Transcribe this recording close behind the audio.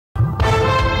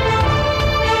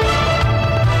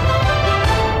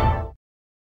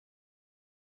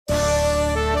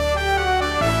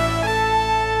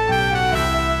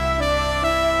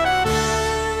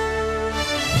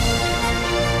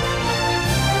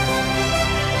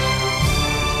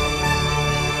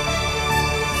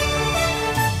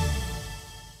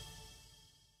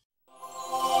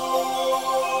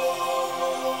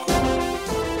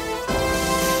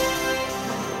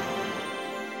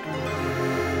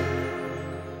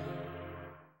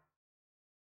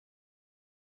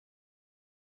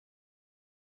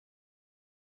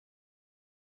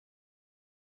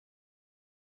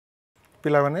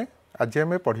पिला माने आज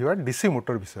आम पढ़ा डीसी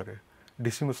मोटर विषय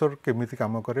डीसी मोटर केमिति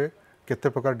काम करे केते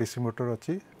प्रकार डीसी मोटर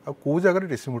अच्छी आ कौ जगह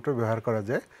डीसी मोटर व्यवहार करा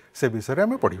जाए से विषय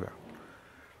आम पढ़ा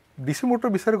डीसी मोटर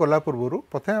विषय गला पूर्व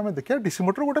प्रथम आम देखिए डीसी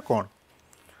मोटर गोटे कौन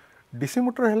डीसी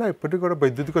मोटर है एपरि गोटे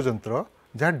वैद्युतिक जंत्र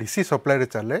जहाँ डीसी सप्लाई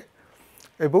चले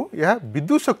एवं यह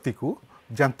विद्युत शक्ति को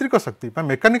यांत्रिक शक्ति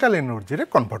मेकानिकल एनर्जी रे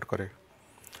कन्वर्ट करे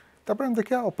तापर हम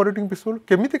देखिए ऑपरेटिंग प्रिंसिपल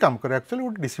केमिति काम करे एक्चुअली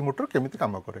गोटे डीसी मोटर केमिति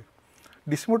काम करे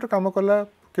डीसी मोटर काम कला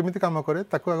केमिति काम करे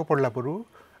ताको आगे पढ़ला पर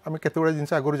आम केते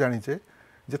जिनस आगु जानीचे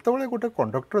जितेबाला गोटे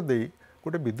कंडक्टर दे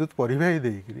गोटे विद्युत परिवाही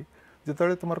देकरी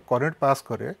जिते तुम करेन्ट पास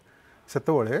करे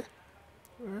सेतबले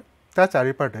ता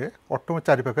चारिपाटे ऑटो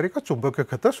चारिपाखे एक चुंबकीय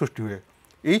क्षेत्र सृष्टि हुए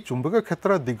यही चुंबकीय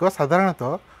क्षेत्र दिग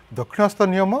साधारणतः दक्षिणस्थ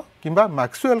नियम किंबा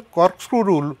मैक्सवेल कॉर्कस्क्रू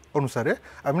रूल अनुसार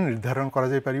आम निर्धारण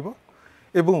करा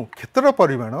क्षेत्र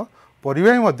परिमाण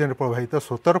परिवाही मध्य प्रवाहित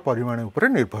स्रोतर परिमाण उपर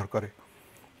निर्भर करे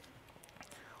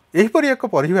यहीपरि एक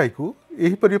परिवाही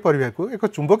को एक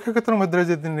चुंबकीय क्षेत्र मध्य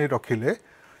जदि रखिले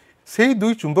से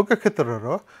दुई चुंबकीय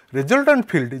क्षेत्र रिजल्टांट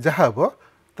फील्ड जहाँ हम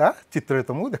ता चित्र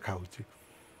तुमको देखा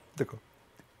देख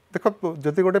देख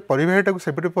जदि गोटे परिवाहीटा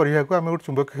से परिवाही को आम गोटे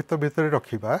चुंबकीय क्षेत्र भितर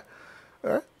रखा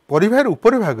परिवाहीर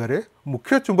उपर भाग में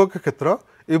मुख्य चुंबकीय क्षेत्र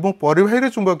एवं परिवाहीर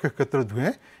चुंबकीय क्षेत्र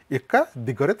दुहे एका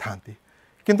दिगरे थांती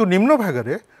किंतु निम्न भाग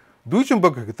में दुई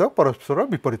चुंबकीय क्षेत्र परस्पर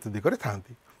विपरीत दिगरे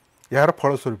थांती यार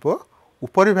फलस्वरूप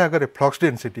उपरी भाग में फ्लक्स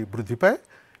डेंसिटी वृद्धि पाए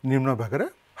निम्न भाग में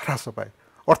ह्रास पाए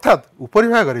अर्थात उपरी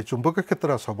भाग में चुंबकीय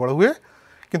क्षेत्र सबल हुए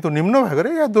किंतु निम्न भाग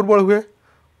में यह दुर्बल हुए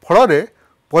फल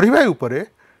परिवाही उपरे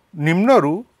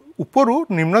निम्नरू उपरू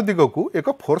निम्न दिग को एक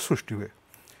फोर्स सृष्टि हुए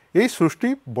यही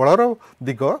सृष्टि बलर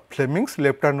दिग फ्लेमिंग्स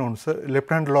लेफ्ट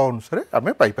हैंड लॉ अनुसार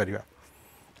आम Piper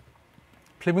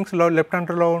Fleming's law left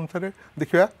hand law अनुसार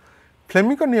देखा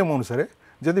फ्लेमिंग नियम अनुसार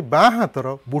जदि बाँ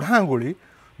हाथर बुढ़ा आंगुली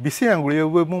विशी आंगुली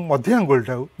और मध्य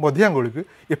आंगुली को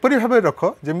एपरी भाव रख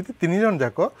जमी तीन जन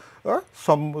जाक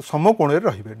समकोण रे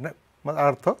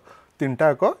अर्थ तीन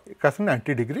टाक एकाश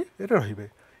 90 डिग्री रे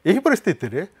यही परिस्थिति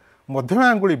रे मध्यम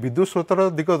आंगुली विद्युत स्रोतर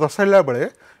दिग दर्शाइला बेले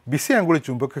विशी आंगुली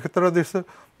चुंबकीय क्षेत्र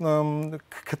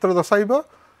दर्शाइब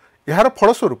यार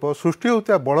फलस्वरूप सृष्टि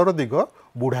होता बलर दिग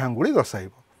बुढ़ा आंगुली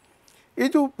दर्शाइब ये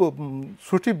जो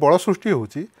सृष्टि बल सृष्टि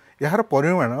होची यार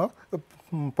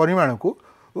परिमाण को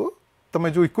तुम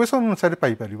जो इक्वेशन अनुसार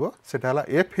पाइपर से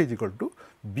एफ =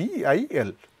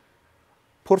 BIL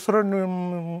फोर्सर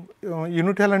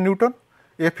यूनिट है न्यूटन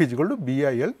एफ =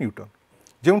 BIL न्यूटन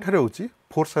जो होची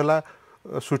फोर्स है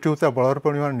सृष्टि होता बलर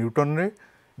परिमाण न्यूटन रे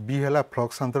बी है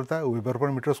फ्लक्स सांद्रता वेबर पर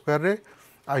मीटर स्क्वायर रे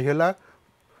आई है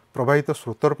प्रवाहित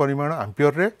स्रोतर परिमाण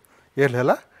एम्पियर रे एल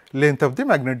है length of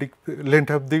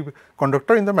the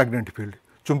conductor in the magnetic field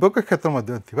चुंबकीय क्षेत्र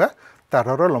मध्य थिबा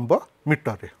तारर लंब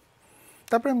मीटर रे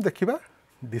तापर हम देखिबा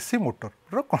डीसी मोटर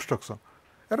रो कंस्ट्रक्शन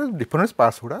यार डिफरेंस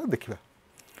पार्ट्स गुड़ा देखिबा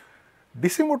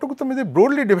डीसी मोटर को तुम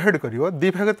ब्रोडली डिवाइड करिवो दी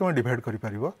भाग तुम डिवाइड करि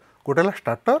पारिवो गोटे है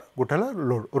स्टार्टर गोटे है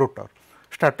रोटर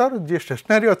स्टार्टर जी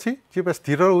स्टेशनरी अच्छी जी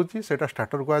स्थिर रोचे से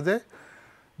स्टार्टर कहुए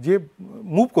जी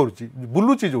मूव करुच्ची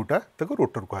बुलूची जोटा ताको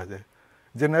रोटर कहुए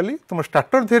जेनेराली तुम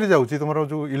स्टार्टर धीरे जाऊँगी तुम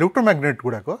जो इलेक्ट्रोमैग्नेट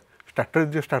गुड़ाक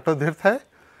स्टार्टर धीरे थाए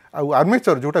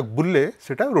आर्मेचर जोटा बुले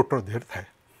से रोटर धीरे थाए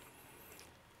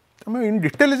तुम इन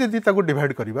डिटेल जदि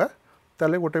डिवाइड करवा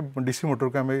ताले गोटे डीसी मोटर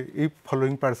को आम यही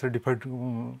फॉलोइंग पार्ट्स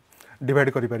डिवाइड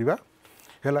करिपरिबा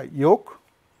हैला योक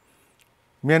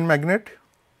मेन मैग्नेट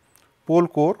पोल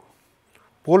कोर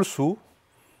पोल शू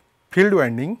field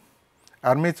winding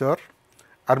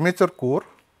armature core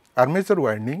armature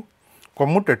winding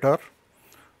commutator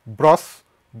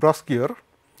brush gear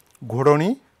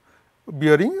घोड़णी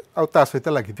bearing आ सहित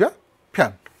लगी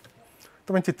फैन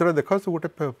तुम चित्र देख गोटे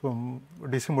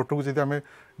डीसी मोटर को जब आम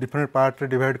डिफरेंट पार्ट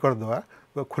डिवाइड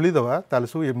करदे खोलीदे ताल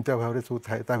सब एमती भाव में सब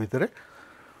थाए ता भितर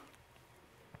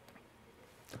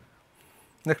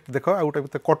नेक्स्ट देख आ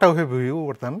गोटे कटा हुए व्यू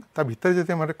बर्तमान ता भितर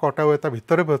जब आम कटा हुए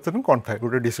भितर बर्तमान कौन थाए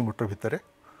गोटे डीसी मोटर भितर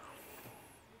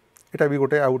यहाँ भी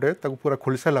गोटे आउ गोटे पूरा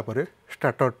खोली सारापर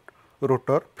starter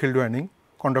rotor field winding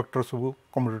conductor सब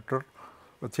कम्यूटेटर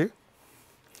अच्छी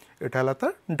यहाँ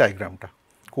है डायग्रामटा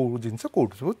कौ जिनस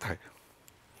कौट सब थाए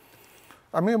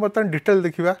आम बर्तमान डिटेल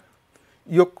देखा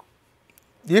योक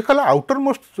ये खाला आउटर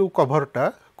मोस्ट जो कभरटा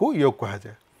को योक कह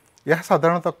जाए यह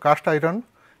साधारणतः कास्ट आयरन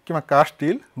कि कास्ट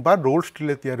स्टील बा रोल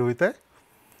स्टील तैयारी होता है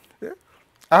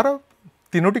यार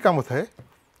तीनोटी काम थाए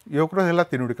योकर है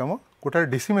तीनोटी काम गोटे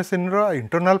डीसी मशीन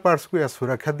इंटरनल पार्ट्स को यह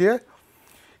सुरक्षा दिए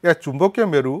या चुंबकीय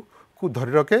मेरु को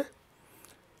धरी रखे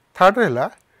थर्ड है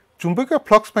चुंबकीय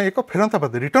फ्लक्स में एक फेरंता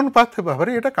पाथ रिटर्न पाथ भाव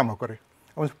में यहाँ कम करे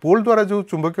पोल द्वारा जो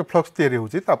चुंबकीय फ्लक्स तैयारी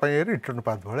होती रिटर्न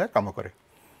पाथ भाया कम करे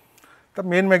तो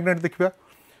मेन मैग्नेट देखा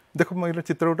देख मैं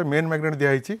चित्र गोटे मेन मैग्नेट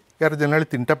दिखाई यार जनरली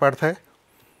 3टा पार्ट थाए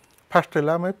फास्ट है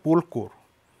आम पोल कोर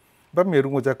बा मेरु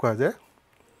मजा कह जाए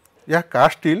यह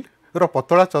कास्ट स्टील रो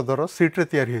पतला चदर सीट्रे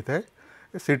तैयारी होता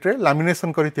है सीट्रे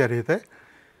लामिनेशन कर तैयारी होता है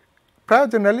प्राय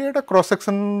जनरली यहाँ क्रॉस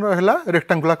सेक्शन है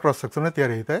रेक्टांगुलर क्रॉस सेक्शन में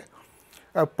तैयारी होता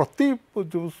है प्रति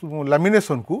जो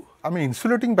लामिनेशन को आम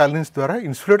इन्सुलेटिंग बैलेंस द्वारा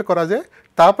इन्सुलेट करा जाए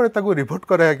तापर ताको रिभोट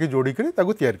करा कि जोड़ी करी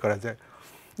ताको तैयारी करा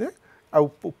जाए आ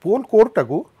पोल कोरटा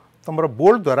को तुम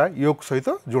बोल्ट द्वारा योग सहित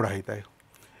जोड़ा होता है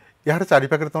यार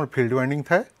चारिपाखे तुम फील्ड वाइंडिंग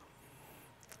थाए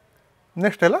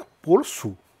नेक्स्ट है पोल सू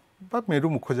बा मेरु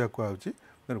मुख जहाँ कहुच्छी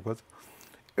मेरु कह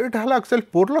यहाँ एक्चुअली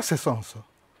पोल शेष अंश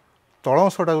तल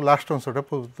अंशटा लास्ट अंशटा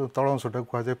तल अंशटा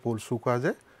कहुए पोल सू कहुए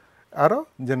यार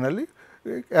जेनराली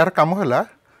यार कम है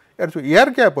यार जो एयर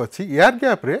गैप अच्छी एयर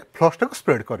गैप रे फ्लक्सटा को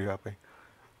स्प्रेड करने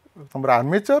तुम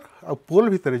आर्मेचर आ पोल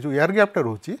भितर जो एयर गैपटा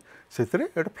रोचे से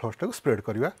फ्लक्सटा को स्प्रेड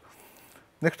करवा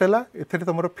नेक्स्ट है ये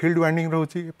तुम फील्ड वाइंडिंग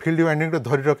रोचे फील्ड वाइंडिंग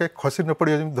धरी रखे खसी न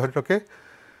पड़े धरी रखे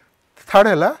थर्ड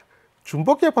है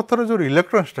चुंबकीय पथर जो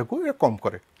इलेक्ट्रॉन्सटा को ये कम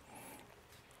करे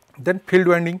then field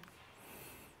winding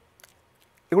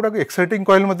एगुड़ा exciting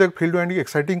coil field winding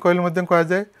exciting coil कह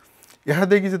जाए यहाँ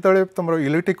देखिए जिते तुम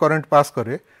इलेक्ट्रिक करंट पास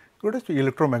करे गोटे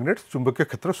इलेक्ट्रोमैग्नेट चुंबकीय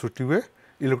क्षेत्र सृष्टि हुए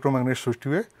इलेक्ट्रोमैग्नेट सृष्टि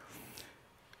हुए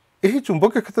यही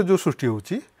चुंबकीय क्षेत्र जो सृष्टि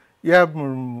होची या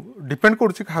डिपेंड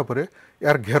करुच्ची क्या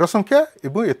यार घेर संख्या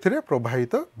एवं एथिरे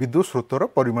प्रवाहित विद्युत स्रोतर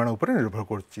परिमाण उपर निर्भर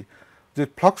करुच्ची जो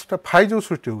फ्लक्सटा फाई जो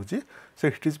सृष्टि होची से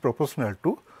it is proportional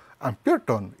two ampere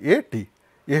turn A T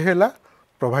ये है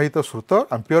प्रवाहित स्रोत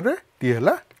एम्पियर रे टी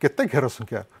है केते घेर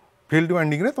संख्या फील्ड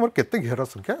वाइंडिंग रे तुम केते घेर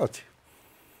संख्या अच्छी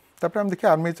तापर हम देखिए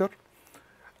आर्मेचर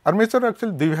आर्मेचर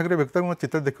एक्चुअली दुई भाग में व्यक्त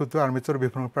चित्र देखुथ आर्मेचर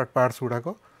विभिन्न पार्ट्स गुड़ाक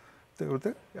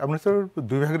आर्मेचर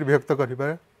दुई भाग में विभक्त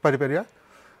कर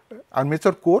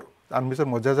आर्मेचर कोर आर्मेचर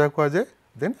मजा जहाँ कहुए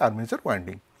देन आर्मेचर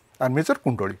वाइंडिंग आर्मेचर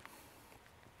कुंडली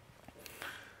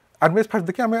आर्मेचर फास्ट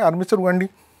देखिए आम armature winding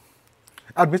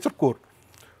armature core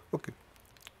okay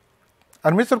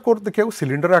armature core देखिए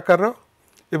सिलिंडर आकार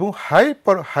एवं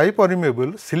हाई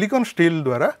परमेबल सिलिकॉन स्टील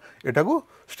द्वारा एटा को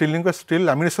स्टील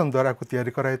लामिनेशन द्वारा को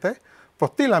तैयारी कराई था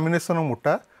प्रति लामिनेशन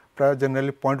मोटा प्राय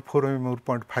जनरली 0.4 mm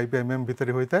 0.5 mm भितर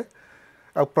होता है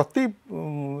आ प्रति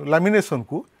लामिनेशन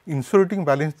को इन्सुलेटिंग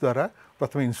बैलेंस द्वारा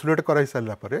प्रथम इन्सुलेट कराई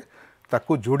सारा पर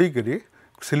ताको जोड़ी करी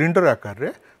सिलिंडर आकार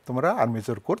रे तुम्हारा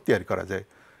आर्मेचर कोर तैयारी करा जाए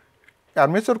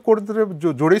आर्मेचर कोर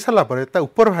जो जोड़ी सारा पर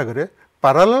ऊपर भाग में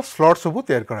पैरेलल स्लॉट सब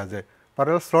तैयारी करा जाए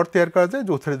पैरेलल स्लॉट तैयारी करा जाए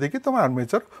जो थे देखिए तुम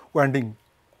आर्मेचर वाइंडिंग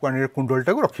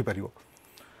कुंडलटा को रखिपर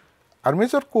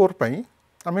आर्मेचर कोर पाई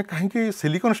आम कहीं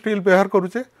सिलिकॉन स्टील व्यवहार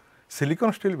करुचे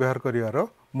सिलिकॉन स्टील व्यवहार करार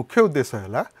मुख्य उद्देश्य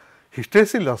है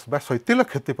हिस्टेरेसिस लॉस बा शैथिल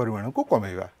क्षति परिमाण को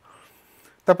कमेवा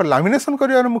तापर लामिनेशन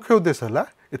करार मुख्य उद्देश्य है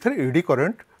एथरे एडी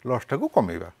करंट लॉसटा को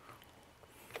कमेवा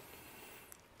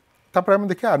तापर आम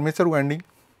देखिए आर्मेचर वाइंडिंग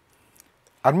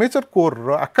आर्मेचर कोर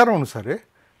रो आकार अनुसार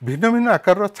भिन्न भिन्न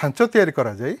आकार छांच तैयारी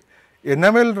करा जाए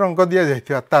एनामेल रंग दि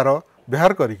जाइथिबा तार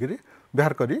व्यवहार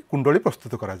करी कुंडली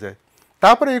प्रस्तुत करा जाए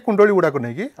तापर ये कुंडली गुड़ाक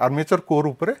नहीं आर्मेचर कोर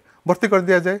उपरे भर्ती कर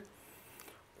दिया जाए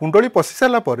कुंडली पशि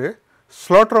सारापर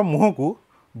स्लॉट रो मुह को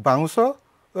बाउंस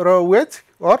वेज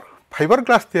और फाइबर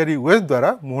ग्लास तैयारी वेज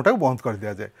द्वारा मुहटा बंद कर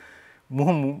दिया जाए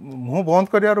मुह बंद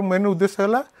कर मेन उद्देश्य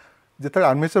है जिते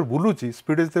आर्मेचर बुलूची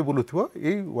स्पीड जो बुलूथो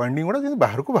ये वाइंडिंग गुड़ा जब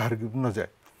बाहर को बाहर न जाए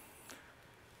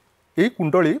ये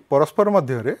कुंडली परस्पर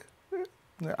मध्य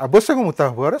आवश्यक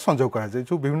मुताबिक संजोग करा जाए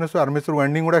जो विभिन्न आर्मेचर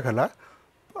वाइंडिंग गुड़ाक है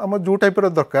आम जो टाइपर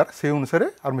दरकार से अनुसार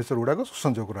आर्मेचर गुड़ाक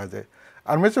संजोग करा जाए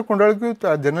आर्मेचर कुंडली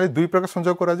को जनरली दुई प्रकार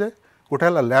संजोग करा जाए गोटे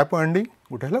है लैप वाइंडिंग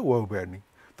गोटे है वेब वाइंडिंग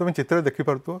तुम चित्र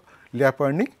देखिपुव लैप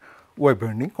वाइंडिंग वेब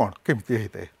वाइंडिंग कौन केमती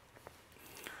होता है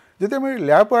जदि आम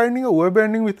लैप वाइंडिंग और वेब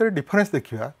वाइंडिंग भितर डिफरेंस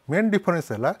देखा मेन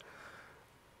डिफरेंस है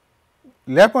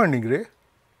लैप वाइंडिंग रे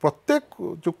प्रत्येक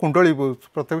जो कुंडली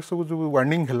प्रत्येक सब जो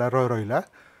वाइंडिंग है रहा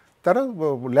तार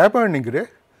लैप वाइंडिंग रे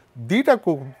दीटा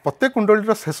को प्रत्येक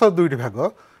कुंडली शेष दुईट भाग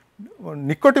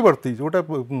निकटवर्ती जोटा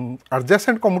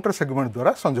एडजेसेंट कम्यूटर सेगमेंट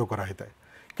द्वारा संजोग कराई है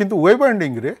किंतु वेब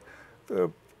वाइंडिंग रे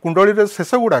कुंडली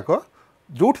शेष गुड़ाक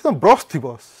जो ब्रश थी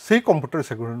से कम्यूटर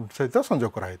सेगमेंट सहित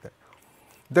संजोग कराई है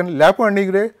देन लैप वाइंडिंग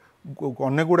रे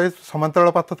अनेक गुड़ाए समांतराल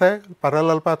पाथ थाए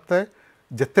पैरेलल पाथ थाए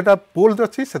जितेटा पोल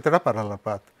अच्छी सेतेटा पैरेलल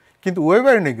पाथ किंतु वेब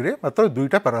वाइंडिंग रे मात्र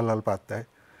दुईटा पैरेलल पाथ थाए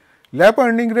लैप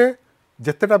वाइंडिंग रे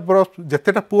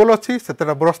जितेटा पोल अच्छी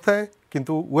सेतेटा ब्रश थाए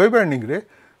किंतु वेब वाइंडिंग रे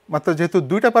मात्र जेहेतु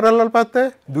दुईटा पैरेलल पाथ थाए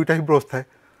दुईटा ही ब्रश थाए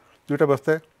दुईटा ब्रश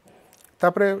थाए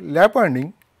तापर लैप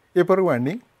वाइंडिंग एपर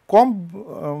वाइंडिंग कम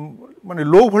माने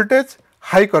low voltage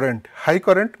high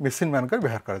current machine मानक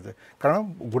व्यवहार करा जाए कारण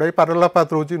गुड़ाई parallel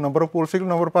path रोची number of pole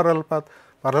number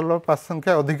parallel path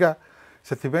संख्या अधिका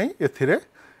से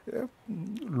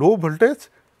low voltage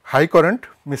high current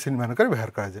machine मानक व्यवहार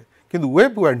कराए कि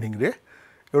वेब वाइंडिंग रे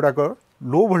एगुड़ाक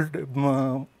लो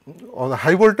वोल्टेज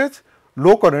हाई वोल्टेज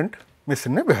लो करंट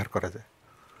मेसीन में व्यवहार कराए।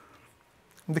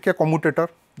 देखिए कम्यूटेटर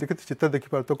देखिए चित्र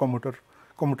देखिपार तो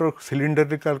कम्यूटर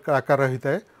सिलिंडर आकार होता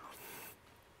है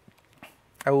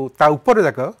ता ऊपर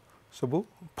जाक सब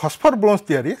फस्फर ब्रोंज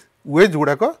तैयारी वेज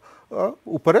गुड़ाक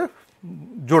ऊपर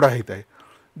जोड़ा होता है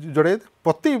जोड़े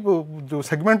प्रति जो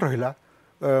सेगमेंट रहा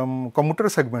कम्यूटर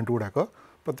सेगमेंट गुड़ाक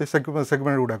प्रति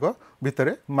सेगमेंट गुड़ाक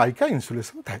भितर माइका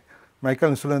इन्सुलेसन थाए माइका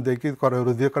इन्सुलेसन देकी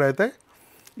रुधिर कराए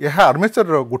यह आर्मेचर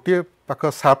गोटे पाख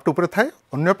साफ्ट उपर थाए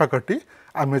अन्य पाखटी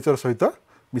आर्मेचर सहित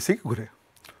मिसिक घुरे।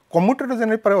 कम्यूटर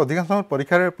जन प्राय अधिकांश समय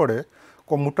परीक्षा पड़े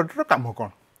कम्यूटर काम कौन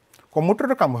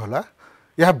कम्यूटर काम है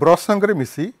यह ब्रश संगे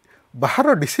मिसी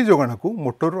बाहर डीसी जोगाण को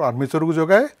मोटर आर्मेचर को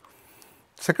जगाए।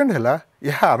 सेकेंड है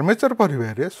यह आर्मेचर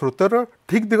परिवाही स्रोतर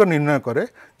ठीक दिग निर्णय करे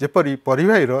जेपरी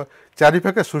परिवाही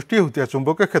चारिपाखे सृष्टि होता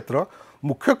चुंबकीय क्षेत्र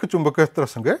मुख्य चुंबकीय क्षेत्र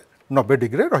संगे 90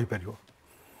 डिग्री रही पार।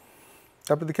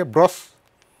 देखिए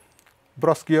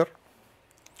ब्रश गियर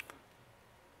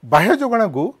बाह्य जोगाण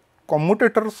को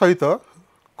कम्यूटेटर सहित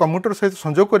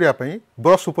संजोग करने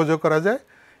ब्रश उपयोग करा जाए।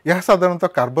 यह साधारणतः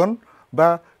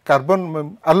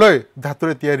कार्बन आलय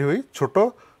धातु तैयारी होई छोट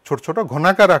छोट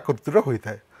घनाकार आकृतिर होता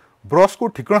है। ब्रश को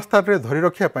ठिकना स्थान में धरी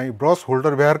रखापी ब्रश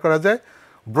होल्डर व्यवहार करा जाए।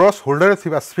 ब्रश होल्डर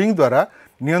थिबा स्प्रिंग द्वारा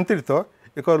नियंत्रित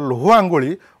एक लोह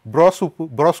आंगुली ब्रश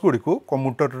गुड़ी को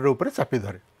कम्यूटर ऊपर चापी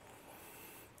धरे।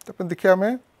 तब देखिए आम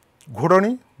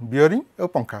घोड़णी बियरिंग और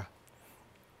पंखा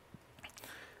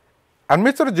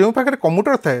आर्मेचर जो पाखे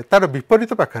कम्यूटर थाए तार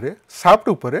विपरीत पाखे साफ्ट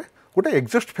उपर गोटे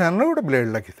एग्जस्ट फैन गोटे ब्लेड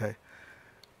लगी थाए।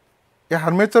 यह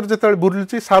आर्मेचर जो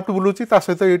बुलूची साफ्ट बुलूची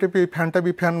सहित ये फैनटा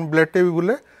भी फैन ब्लेडटे भी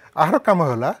बुले आहार कम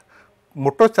है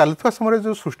मोटर चलुवा समय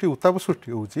जो सृष्टि उत्ताप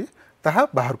सृष्टि होची ताहा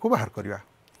बाहर को बाहर करवा।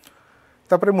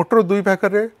 तापर मोटर दुई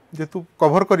पाखे जेतु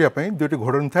कभर करने दुईटी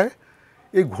घोड़णी थाए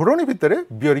ये घोड़णी भितर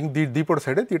बियरिंग दीपट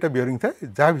साइड दुईटा बियरिंग थाए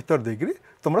जहाँ भीतर देकर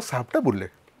तुम साफ्टा बुले।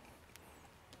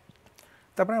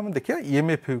 तापर आम देखिए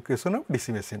EMF equation of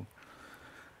DC machine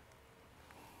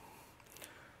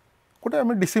गोटे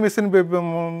आम डीसी मशीन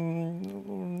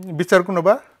विचार को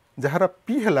नवा जार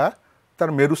पी है तार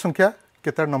मेरु संख्या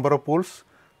केता नंबर ऑफ पोल्स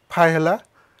फाइ है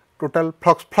टोटाल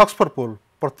फ्लक्स पर पोल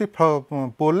प्रति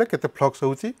पोल केते फ्लक्स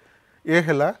होची ए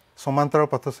है समांतर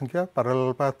पथ संख्या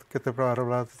पैरेलल पाथ केते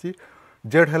पैरेलल अछि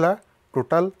जेड है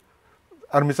टोटाल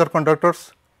आर्मेचर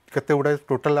कंडक्टर्स केते गुडा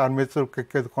टोटाल आर्मेचर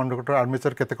कंडक्टर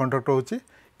आर्मेचर केते कंडक्टर होची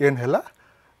एन है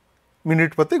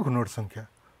मिनिट प्रति घूर्णन संख्या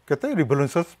केते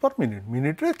रिवोल्यूशंस पर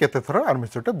मिनिट रे केते थर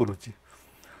आर्मेचरटा बुलुची।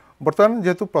 बर्तमान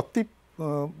जेहेतु प्रति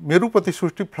मेरु प्रति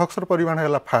सृष्टि फ्लक्सर परिमाण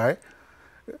है फाइ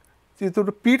जेहेतु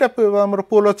पीटा आमर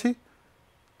पोल अच्छी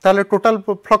ताले टोटाल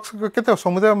फ्लक्स केते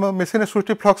समुदाय मेसीन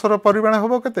सृष्टि फ्लक्सर परिमाण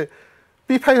हम केते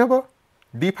पी फाइ हम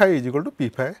D phi is equal to P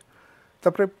phi.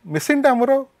 तापर मेसीनटा आमर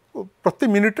प्रति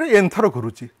मिनिट रे एन थर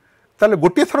घुरुची ताले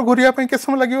गोटे थर घुरिया केते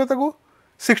समय लगे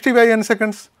 60/n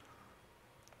सेकेंड्स।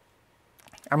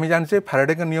 आम जाने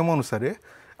फैराडे के नियम अनुसार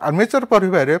आर्मेचर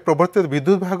परिवार प्रवर्तित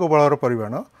विद्युत भाग बलर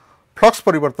परिमाण फ्लक्स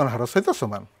परिवर्तन हार सहित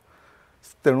सामान।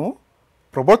 तेणु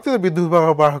प्रवर्तित विद्युत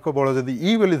भाग बल जदि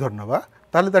ई बोली धरनवा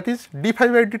ताले that is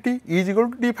d5/dt is equal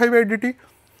to d5/dt।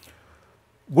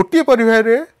 गोटे परिवार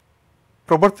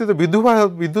प्रवर्तित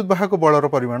विद्युत भाग बलर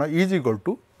परिमाण is equal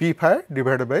to p5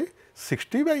 divided by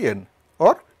 60/n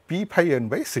और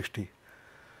p5n/60।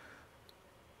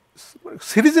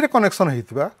 सीरीज रे कनेक्शन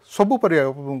होता सबू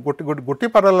गोटे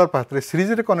पैरेलल पाथ रे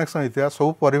सीरीज रे कनेक्शन होता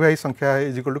सब परिवाही संख्या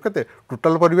इज इक्वल टू केते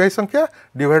टोटाल परिवाही संख्या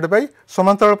डिवाइड बाय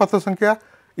समांतर पथ संख्या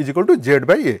इज इक्वल टू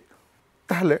z/a।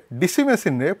 ताहले डीसी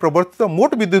मशीन रे प्रवर्तित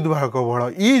मोट विद्युत भाग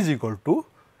बल इज इक्वल टू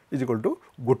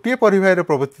गोटे परिवाही रे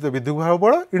प्रवर्तित विद्युत भाग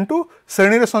बल इंटू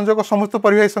श्रेणी रे संयोग समस्त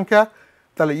परिवाही संख्या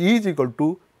ताहले is equal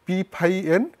to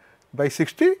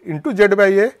p5n/60 into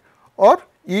z/a और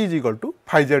is equal to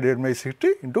 5z/60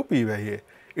 into p/a।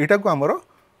 यहाँ को आमर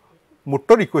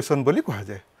मोटर इक्वेशन बोली कहा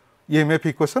जाए ईएमएफ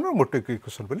इक्वेशन और मोटर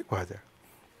इक्वेशन बोली कहा जाए।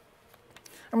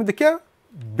 आम देखिए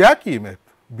बैक ईएमएफ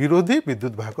विरोधी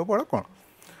विद्युत भाग बल कौन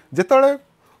जिते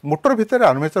मोटर भितर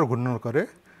आर्मेचर घूर्णन करे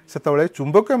से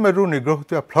चुंबकीय मेरु निग्रह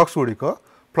होता फ्लक्स गुड़ी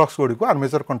को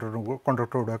आर्मेचर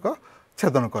कंडक्टर गुड़ाक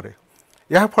छेदन करे।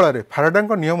 यह फल फैराडे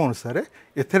नियम अनुसार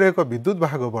एथिरे एक विद्युत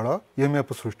भाग बल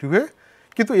ईएमएफ सृष्टि हुए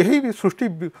किंतु यही सृष्टि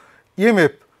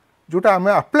ईएमएफ जोटा आम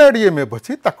आप्लाइड ईएमएफ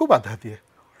अच्छी ताकू बाधा दिए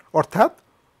अर्थात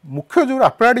मुख्य जो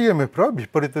आप्लाइड ईएमएफ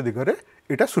विपरीत दिगरे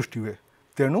यहाँ सृष्टि हुए।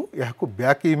 तेणु यहाँ को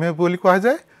बैक ईएमएफ बोली कहा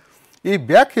जाए। ये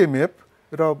बैक ईएमएफ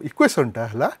रो इक्वेशनटा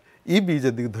है ई बी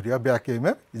जदि धरिया back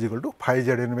EMF is equal to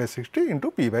 5z/60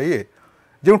 into p/a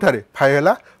जो फाइ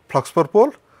है फ्लक्स पर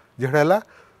पोल जेड है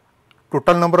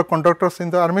total number of conductors in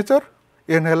the armature,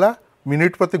 N है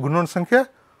मिनिट प्रति घूर्णन संख्या,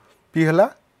 पी है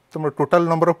तुम टोटल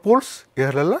नंबर ऑफ पोल्स, ए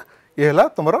है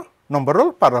तुम नंबर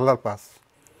ऑफ पैरेलल पास।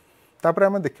 तापर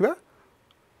आम देखा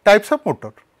types of motor,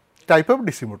 type of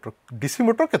DC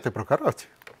motor केते प्रकार अच्छे।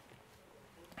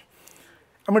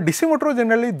 आम डीसी मोटर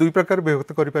जनरली दुई प्रकार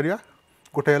विभक्त करिपारिया।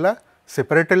 गोटे है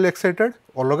सेपरेटली एक्साइटेड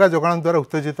अलग जोगाण द्वारा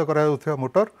उत्तेजित करा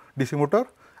मोटर डीसी मोटर,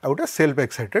 आ गोटे self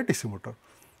excited DC motor.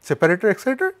 Separately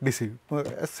excited DC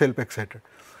self excited.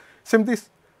 सेमती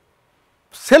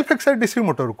सेल्फ एक्साइटेड डीसी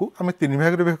मोटर को आम तीन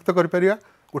भाग में विभक्त करिपारिया।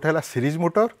 गोटे है सीरीज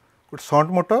मोटर, गोटे shunt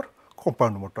motor,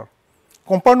 compound motor.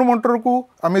 Compound motor को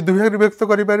आम दुई भाग में विभक्त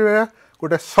करिपारिया।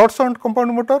 गोटे शॉर्ट शंट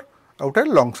कंपाउंड मोटर आ गोटे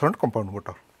लॉन्ग शंट कंपाउंड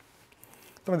मोटर।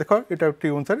 तुम देख ये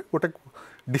अनुसार गोटे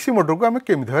डीसी मोटर को आम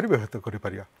केमी भाव विभक्त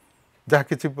करिपारिया जहाँ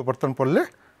कि बर्तमान पढ़ले।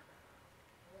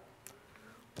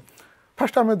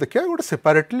 फास्ट आम देखिए गोटे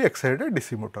सेपरेटली एक्साइटेड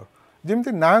डीसी मोटर,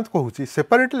 जमी ना कहूँ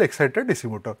सेपरेटली एक्साइटेड डीसी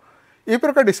मोटर। ये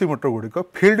प्रकार डीसी मोटर गुड़िक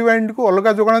फील्ड वाइंड को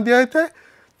अलग जोगाण दिया है,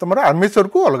 तुम आर्मेचर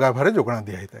को अलग भाव जोगाण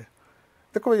दिया है।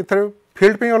 देखो ये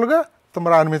फील्ड पे अलग, तुम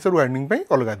आर्मेचर वाइंडिंग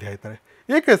अलग दिया है।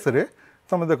 ये केस रे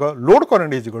तुम देख load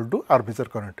current is equal to armature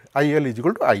current, IL is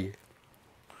equal to आईए।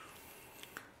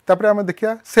 तापर आम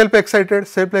देखिए सेल्फ एक्साइटेड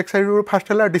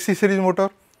फास्ट है DC series motor.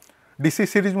 DC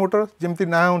series motor जमी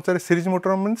ना अनुसार सीरीज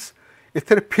मोटर मीन्स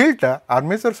एथे फील्डटा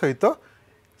आर्मेचर सहित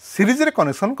सीरीज रे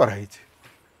कनेक्शन कराई।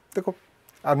 देखो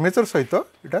आर्मेचर सहित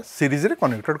यहाँ सीरीज रे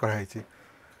कनेक्टेड कराई।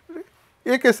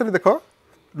 ये केस रे देख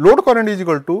load current is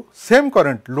equal to same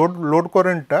current, load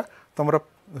करंटटा तुम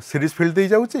सीरीज फील्ड दे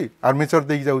जाऊँगी, आर्मेचर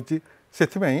दे जाऊँगी,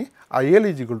 से IL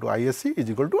is equal to ISC is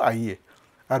equal to आईए।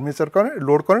 Armature current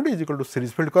load current is equal to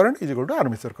series field current is equal to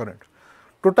armature current.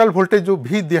 Total voltage जो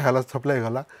भी दिहला supply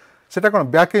गला सेटा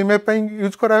कौन back EMF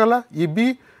use करागला,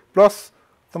 EB plus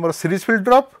तुम series field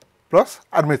drop plus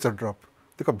armature drop.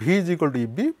 देखो V is equal to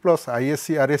EB plus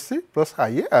ISC RSC plus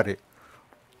आईए RA.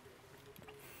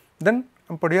 Then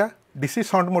हम पढ़िया डीसी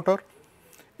शंट मोटर।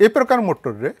 ए प्रकार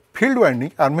मोटर रे फील्ड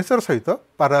वाइंडिंग आर्मेचर सहित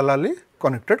पैरेलली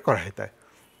कनेक्टेड कराई था,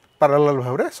 पैरेलल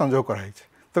भाव में संजोग कराई।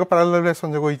 देखो पैरेलल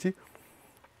संजोग होती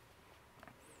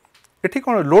एठी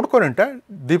कौन लोड करेंटा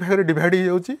दुई भाग में डिवाइड हो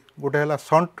जाऊँगी। गोटे है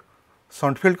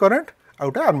शंट फील्ड करेंट आ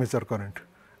गोटे आर्मेचर करेंट।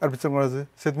 आर्मेचर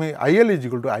से आईएल इज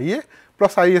इक्वल टू आईए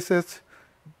प्लस आईएसएच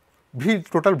भी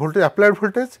टोटाल वोल्टेज अप्लाइड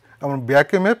वोल्टेज आम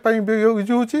बैक एमएफ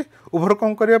यूज होची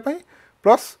ओवरकम करने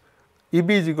plus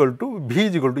EB is equal to V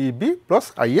is equal to EB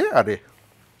plus आईए RA.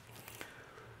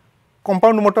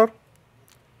 Compound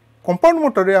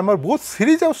motor रे आम बहुत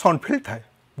सीरीज और शंट फील्ड थाए,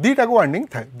 दीटा को वाइंडिंग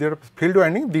थाए, फील्ड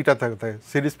वाइंडिंग दीटा थाए,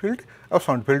 सीरीज फील्ड और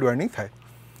शंट फील्ड वाइंडिंग थाए।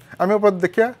 आम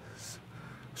देखिए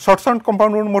शॉर्ट शंट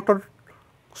कंपाउंड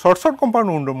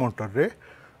मोटर रे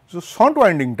जो शंट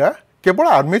वाइंडिंगटा केवल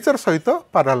आर्मेचर सहित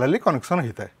पैरेलली कनेक्शन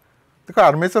होता है। देखो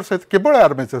आर्मेचर सहित केवल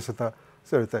आर्मेचर सहित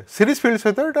होता है, सीरीज फील्ड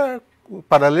सहित यहाँ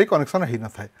पैरेलली कनेक्शन हो न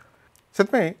था।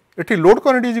 से load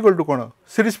current is equal to कौन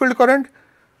सीरीज फील्ड करंट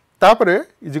तापर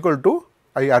is equal to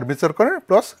I armature current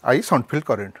plus I shunt field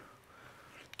current.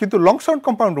 किंतु लॉन्ग शंट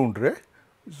कंपाउंड रे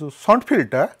जो शंट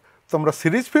फील्डटा तुम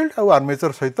सीरीज फील्ड और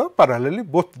आर्मेचर सहित पैरेलली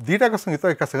बोथ दीटा सहित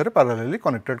एक सागर पैरेलली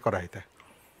कनेक्टेड कराई था।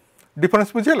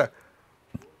 Difference बुझेगा।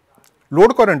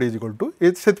 Load current is equal to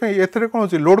से कौन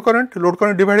हो लोड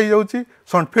करंट डिवाइड हो जाऊँगी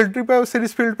शंट फील्ड और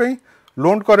सीरीज फील्ड पे।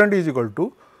 Load current is equal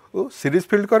to series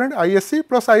field current ISC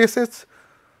plus ISH.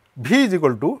 V is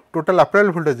equal to total applied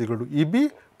voltage equal to EB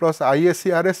plus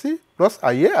ISC RSC plus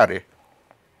आईए RA.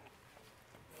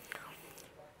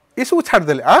 ये सब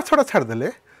छाड़देले आ छड़ा छाड़देले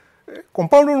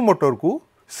compound motor को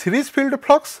series field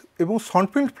flux एवं shunt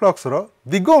field flux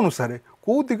दिग अनुसार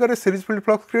कौ दिगरे series field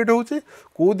flux create होची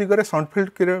कौ दिगरे शंट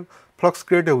फील्ड फ्लक्स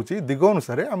क्रिएट होची दिग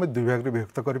अनुसार आम दुई भाग में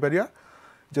विभक्त करिपारिया।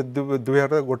 जो दुई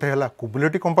भाग गोटे है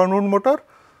कुमुलेटिव कंपाउंड मोटर,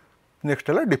 नेक्स्ट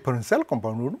है differential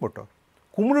compound motor.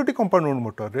 Cumulative compound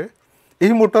motor रे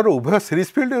यही मोटर उभय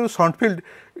सीरीज फील्ड और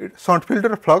शंट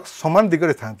फील्डर फ्लक्स समान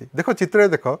दिगरे था। देख चित्र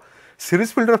देख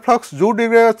सीरीज फील्डर फ्लक्स जो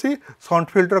दिगरे अच्छी शंट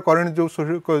फील्डर करेन्ट जो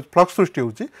फ्लक्स सृष्टि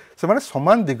होची से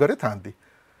समान दिगरे था।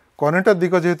 करेन्ट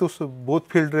दिग जेहेतु बोथ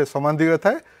फील्ड रे समान दिगरे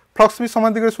थाए फ्लक्स भी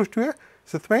समान दिगरे सृष्टि हुए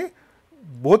से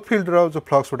बोथ फील्ड जो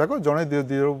फ्लक्स गुटाक जड़े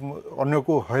अन्य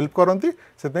को हेल्प करती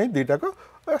से दीटाक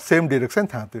सेम डायरेक्शन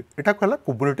था। यहाँ कहला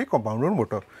कुमुलेटिव कंपाउंड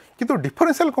मोटर। किंतु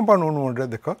डिफरेंशियल कंपाउंड मोटर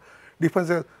देख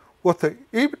डिफरेंशियल बोथ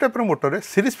यही टाइप मोटर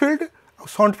सीरीज फील्ड और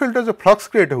शंट फील्ड जो फ्लक्स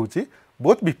क्रिएट होची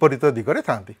बहुत विपरीत दिगरे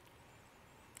था,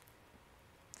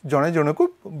 जड़े जड़े को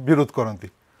विरोध करती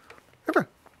है।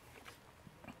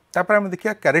 तापर आम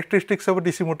देखिए characteristics of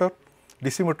DC motor.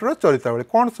 DC motor चलिता बेले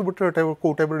कौन सब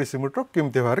कौ टाइप डीसी मोटर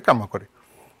केमती भाव में कम करे।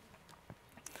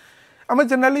 आम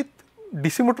जनरली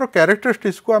डीसी मोटर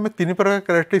कैरेक्टरिस्टिक्स को आम तीन प्रकार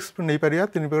कैरेक्टरिस्टिक्स नहीं पारिया,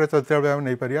 तीन प्रकार चलते आम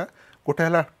नहीं पारिया। गोटे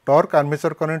है टॉर्क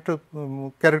आर्मेचर करंट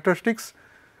कैरेक्टरिस्टिक्स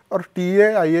और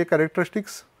टीए आईए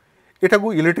कैरेक्टरिस्टिक्स, एटा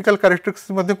को इलेक्ट्रिकल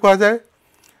कैरेक्टरिस्टिक्स कह जाए।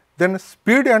 Then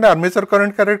speed and armature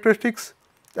current characteristics,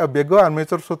 bag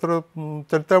armature सूत्र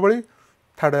चलता बड़ी।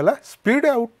 थर्ड है स्पीड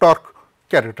आउ टॉर्क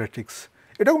कैरेक्टरिस्टिक्स,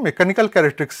 एटा को मेकानिकल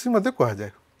कैरेक्टरिस्टिक्स कह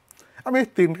जाए। आम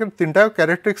तीनटा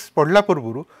कैरेक्टरिस्टिक्स पढ़ला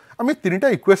पूर्व आम तीनटा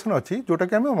इक्वेशन अच्छी जोटा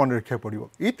कि आम मन रखा पड़ो।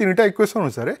 ये तीनटा इक्वेशन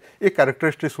अनुसार ये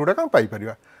कैरेक्टरिस्टिक्स गुड़ाक आम पाइपर।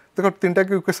 देखो तीनटा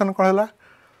इक्वेशन कौन है?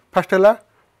 फास्ट है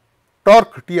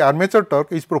torque T armature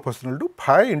torque is proportional to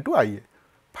phi into आईए।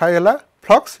 फाई है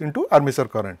flux into armature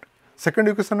current. Second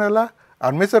equation है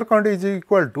armature current is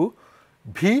equal to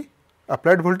V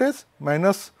applied voltage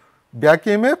minus back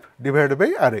EMF divide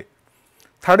by RA.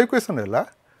 Third equation है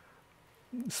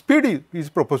speed is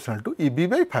proportional to EB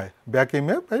bye phi back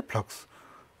EMF bye flux,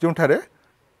 जो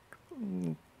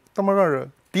तुम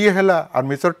T है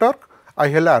armature torque,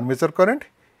 आई है armature current,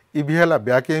 EB है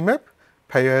back EMF,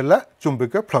 phi है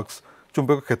चुंबकीय flux,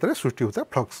 चुंबक क्षेत्र में सृष्टि होता है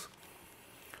फ्लक्स।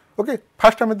 ओके,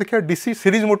 फास्ट आम देखिए डीसी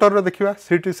सीरीज मोटर देखा।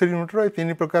 सीरीज मोटर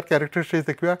तीन प्रकार कैरेक्टरिस्टिक्स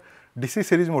देखा। डीसी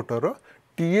सीरीज मोटर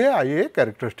टीए आईए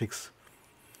कैरेक्टरिस्टिक्स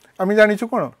आम जाचु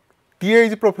कौन? TA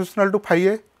is proportional to phi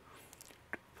A,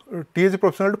 T is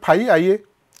proportional to phi आईए।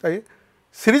 आई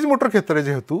सीरीज मोटर क्षेत्र में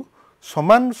जेहेतु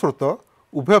समान स्रोत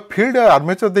उभय फील्ड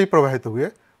आर्मेचर दे प्रवाहित हुए,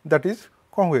 दैट इज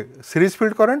कौन हुए? Series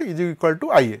field current is equal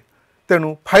to आईए।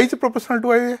 तेणु फाई इज प्रोपोर्शनल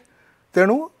टू आईए,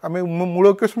 तेणु आम मूल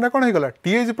इक्वेशन कौन होगा?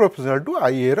 टी इज प्रोपोर्शनल टू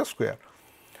आईए रो स्क्वायर।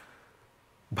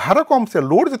 भार कम से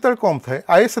लोड जिते कम थाए,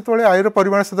 आई से आई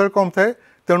परिमाण से कम थाए,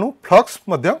 तेणु फ्लक्स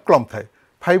कम थाए,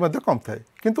 फाई कम थाए।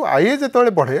 किंतु आईए जिते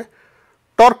बढ़े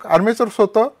टॉर्क आर्मेचर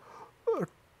स्रोत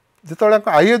जिते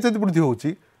आईए जब वृद्धि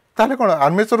होची ताहले कौन?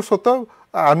 आर्मेचर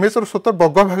स्रोत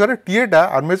बग भाग टीएटा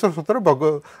आर्मेचर स्रोतर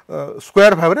बग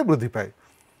स्क्वायर भाव में वृद्धि पाए।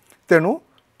 तेणु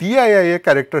टी आई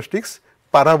कैरेक्टरिस्टिक्स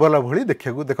पाराबोला भली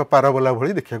देखा, देख पाराबोला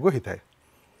भली देखा होता है।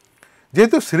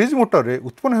 जेहेतु सीरीज मोटर रे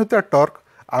उत्पन्न होता टॉर्क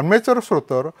आर्मेचर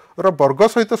स्रोतर वर्ग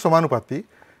सहित समानुपाती,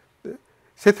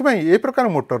 से ये प्रकार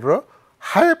मोटर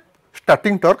हाई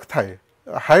स्टार्टिंग टॉर्क थाए,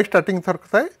 हाई स्टार्टिंग टॉर्क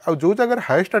थाए। आ जो जगह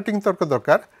हाई स्टार्टिंग टॉर्क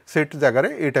दरकार से जगह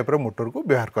ये टाइप मोटर को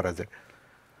व्यवहार करा जाए।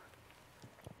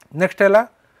 नेक्स्ट है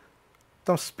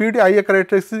तुम स्पीड आईए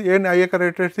कैरेक्टरिस्टिक्स, एन आईए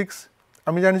कैरेक्टरिस्टिक्स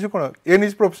आम जानी कौन? N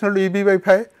is proportional to EB bye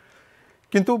phi.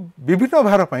 किंतु विभिन्न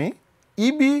भार पर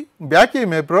EB बैक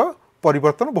EMF रो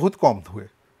परिवर्तन बहुत कम हुए,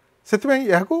 से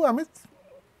आम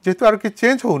जेहेतु आर कि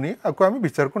चेंज होनी आपको आम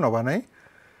विचार को नवा ना।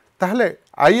 ताहले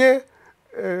आईए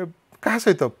क्या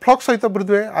सहित? फ्लक्स सहित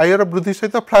वृद्धि हुए। आईएर वृद्धि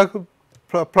सहित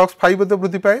फ्लक्स फाई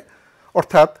वृद्धि पाए,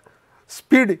 अर्थात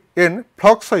स्पीड एन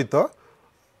फ्लक्स सहित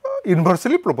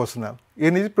inversely proportional.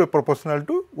 N is proportional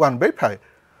to 1/5।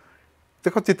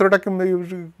 देख चित्रटा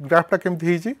ग्राफटा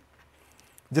केमती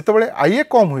जितेबाला आईए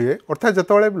कम हुए, अर्थात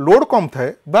जितेबाला लोड कम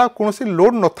थाए बा कौन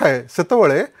लोड न थाए, से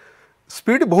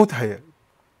स्पीड बहुत high,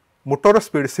 motor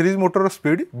speed series motor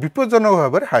speed विपज्जनक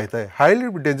भाव में हाई थाए, हाईली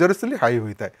डेंजरसली हाई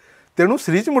होता है। तेणु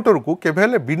सीरीज मोटर को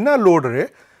केवल बिना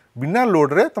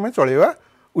लोड रे तुम चलवा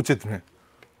उचित नुहे।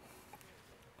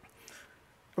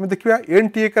 आम देखा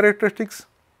एनटीए कैरेक्टरिस्टिक्स,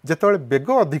 जिते बेग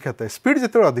अधिका थाए, स्पीड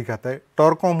जिते अधिका थाए,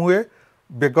 टॉर्क कम हुए,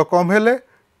 बेग कम हेले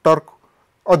टॉर्क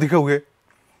अधिक हुए।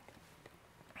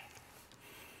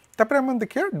 तापर आम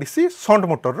देखिए डीसी शंट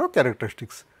मोटर रो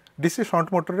कैरेक्टरिस्टिक्स। डीसी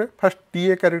शंट मोटर रे फास्ट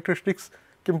टीए कैरेक्टरिस्टिक्स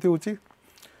केमती होची?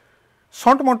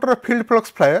 शंट मोटर फील्ड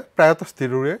फ्लक्स प्रायतः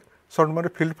स्थिर हुए। शंट मोटर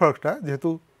फील्ड फ्लक्सटा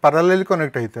जेहेतु पैरेलल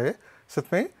कनेक्ट होता है, से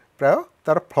प्राय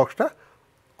तार फ्लक्सटा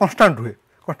कन्स्टांट हुए।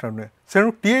 से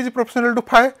T is proportional to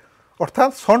phi,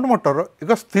 अर्थात शंट मोटर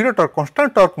एक स्थिर टॉर्क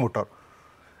कन्स्टांट टॉर्क मोटर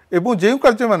एवं जो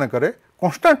कार्य मानक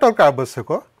कन्स्टांट टॉर्क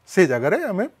आवश्यक से जगह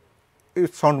आम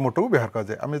शंट मोटर को व्यवहार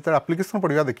कराए। आम जो एप्लिकेशन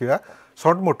पढ़ा देखा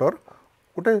शंट मोटर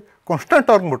गोटे कन्स्टांट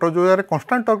टॉर्क मोटर जो जगह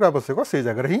कन्स्टांट टॉर्क आवश्यक से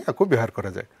जगह ही आपको व्यवहार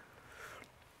कराए।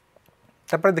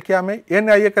 तापर देखिए आम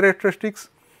एनआईए कैरेक्टरिस्टिक्स,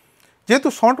 जेहेतु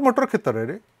शंट मोटर क्षेत्र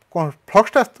में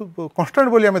फ्लक्सटा कन्स्टांट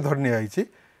बोली आम धरनी आई,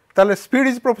 ताले speed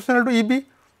is proportional to EB।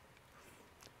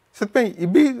 से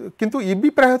EB किंतु EB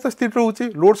प्रायतः स्थिर रोचे,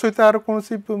 लोड सहित आर कौन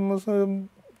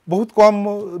बहुत कम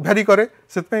भ्यारी करे,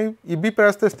 से EB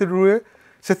प्रायतः स्थिर रुए।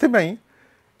 से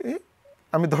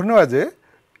आम धन्यवाद जे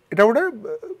एटा गोटे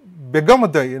बेग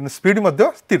स्पीड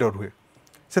स्थिर रुए।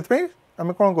 से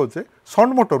आम कौन कहे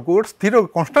शंट मोटर को गोटे स्थिर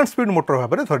कन्स्टांट स्पीड मोटर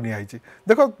भाव में धरनी आई।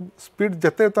 देख स्पीड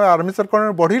जिते आर्मेचर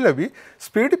करंट बढ़िले भी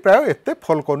स्पीड प्राय एत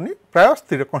फल करनी, प्राय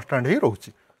स्थिर कन्स्टांट ही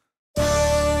रोचे।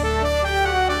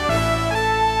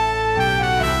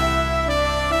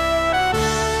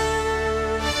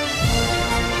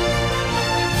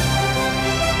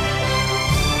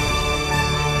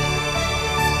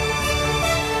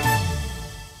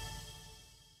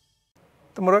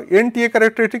 एन टी ए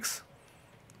कैरेक्टरिस्टिक्स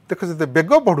देख जो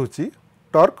बेग बढ़ुची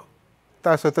टर्क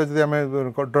ता सहित जब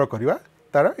आम ड्र करवा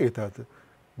तार ये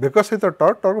बेग सहित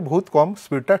टर्क टर्क बहुत कम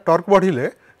स्पीडटा टर्क बढ़िले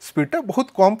स्पीडटा बहुत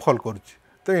कम फल करुच्ची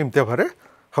तो एमती भाव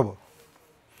हम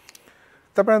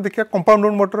तापर देखिए कंपाउंड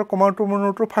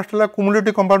मोटर फास्ट है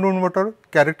cumulative compound motor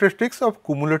characteristics of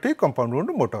cumulative compound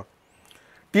motor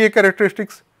TA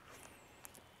characteristics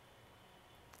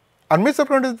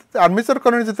armature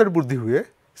current जिते वृद्धि हुए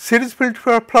सीरीज फील्ड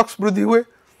फ्लक्स वृद्धि हुए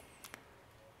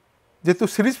जेतु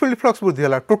सीरीज फील्ड फ्लक्स वृद्धि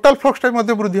है टोटाल फ्लक्स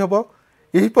वृद्धि हम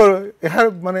यही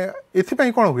माने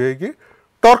एथि कौन हुए कि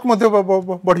टर्क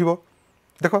बढ़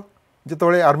देख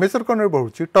जिते आर्मेचर करंट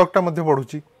बढ़ुची टर्कटा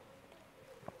बढ़ुची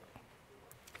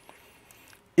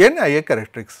एन आई ए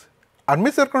कैरेक्टरिस्टिक्स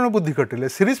आर्मेचर करंट वृद्धि घटिले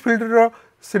सीरीज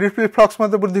फील्ड फ्लक्स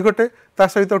वृद्धि घटे ता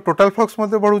सहित टोटाल फ्लक्स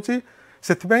बढ़ुची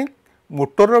से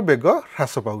मोटर बेग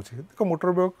ह्रास पाऊँ देख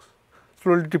motor bag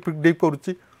slowly dip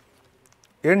करुच्ची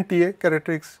N T A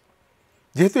characteristics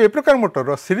जेहेतु ए प्रकार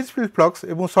मोटर सीरीज फील्ड फ्लक्स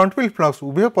और शंट फील्ड फ्लक्स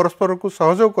उभय परस्पर को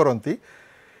सहयोग करती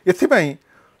एथिपाई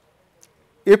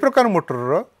ए प्रकार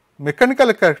मोटर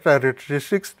मेकानिकल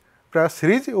कैरेक्टरिस्टिक्स प्राय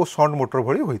सीरीज और शंट मोटर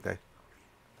भली होता है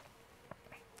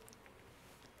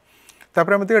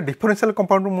तापर आम देखिए डिफरेंशियल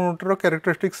कंपाउंड मोटर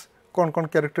कैरेक्टरिस्टिक्स कौन कौन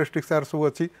कैरेक्टरिस्टिक्स यार सब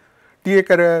अच्छी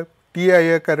टी आई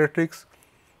ए कैरेक्टरिस्टिक्स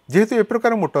जेहेतु ए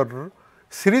प्रकार मोटर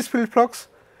सीरीज फील्ड फ्लक्स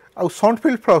आउ शंट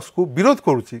फील्ड फ्लक्स को विरोध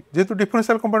करुच्ची जेहेतु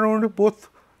डिफरेंशियल कंपाउंड बोथ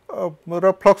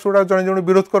फ्लक्स गुड़ा जड़े जड़े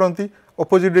विरोध करती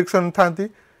अपोजिट डायरेक्शन था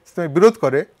विरोध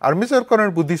करे आर्मेचर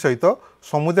करंट वृद्धि सहित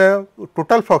समुदाय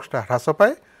टोटाल फ्लक्सटा ह्रास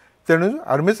पाए तेणु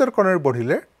आर्मेचर करंट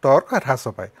बढ़िले टर्क ह्रास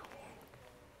पाए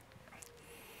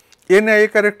एन आई ए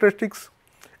कैरेक्टरिस्टिक्स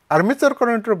आर्मेचर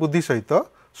करंट वृद्धि सहित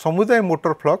समुदाय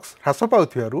मोटर फ्लक्स ह्रास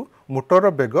पाउथिबारु मोटर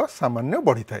बेग सामान्य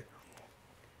बढ़ी थाए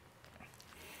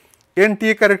एन टी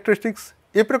ए कैरेक्टरिस्टिक्स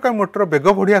ए प्रकार मोटर बेग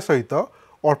बढ़िया सहित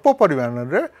अल्प परिमाण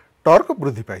में टर्क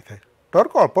वृद्धि पाई थाए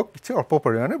टर्क अल्प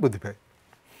परिमाण में वृद्धि पाए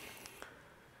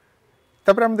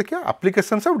तापर हम देखिए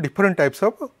applications of different types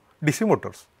of DC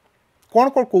Motors कौन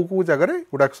कौन कौ जगह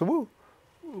गुड़ाक सब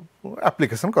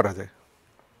एप्लिकेशन करा जाए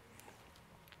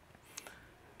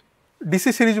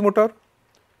डीसी सीरीज मोटर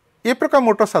ए प्रकार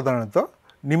मोटर साधारणतः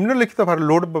निम्नलिखित भार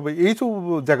लोड यही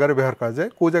सब जगार व्यवहार करा जाए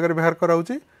कौ जगह व्यवहार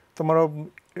कराऊँगी तुम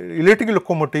electric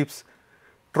locomotives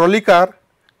trolley car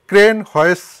crane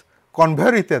हॉयस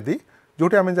conveyor इत्यादि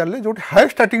जोटी आम जानले जो हाई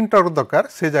स्टार्टिंग टर्क दरकार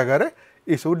से जगार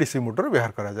ये सब डीसी मोटर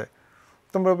व्यवहार करा जाए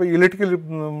तुम इलेक्ट्रिकल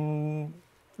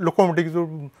लोकोमोटिव जो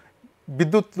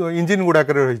विद्युत इंजिन गुड़ाक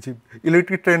रही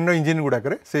इलेक्ट्रिक ट्रेन इंजिन गुड़ाक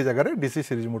से जगह डीसी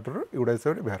सीरीज मोटर एगुड़ा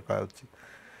हिसाब से व्यवहार करा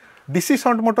डीसी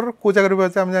शंट मोटर कौ जगह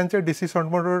व्यवहार आम जाने DC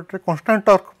shunt motor constant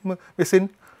Turk machine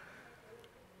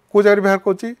कौ जगह व्यवहार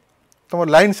कर तुम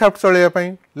line soft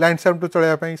चलैयापाई line soft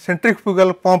चलैयापाई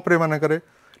centrifugal पंप्रे मानक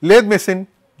लेद मेसीन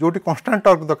जोटी कन्स्टांट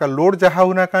टर्क दरकार लोड जहाँ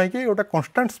होना कहीं गोटे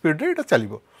कन्स्टांट स्पीड रे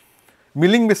चलो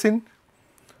मिलिंग मेसीन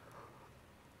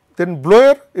देन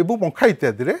ब्लोयर एवं पंखा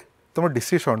इत्यादि रे तुम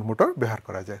डीसी शंट मोटर व्यवहार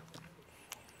करा जाए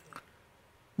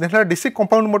देखला डीसी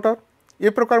कंपाउंड मोटर ए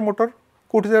प्रकार मोटर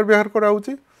कौट जगह व्यवहार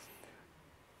कराऊँगी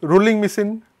rolling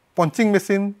machine punching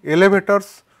machine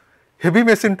elevators heavy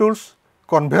machine tools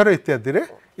conveyor इत्यादि रे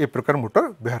ए प्रकार मोटर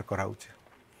व्यवहार कराऊँगी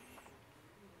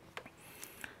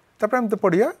तापर हम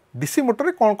पढ़िया डीसी मोटर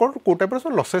रे कौन कौन कौ टाइप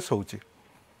सब लसेस होउची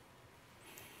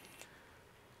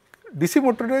डीसी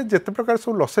मोटर रे जिते प्रकार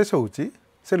सब लसेस होउची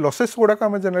से लसेस गुड़ाक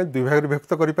आम जनरल दुई भाग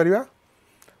विभक्त कर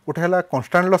गोटे है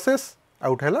कन्स्टांट लसेस आ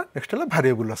गोटे है नेक्स्ट है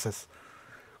भारिएबल लसेस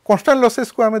कन्स्टांट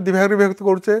लसेस को आम दुई भाग विभक्त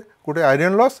करुचे गोटे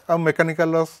आयरन लस आ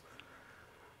मेकानिकल लस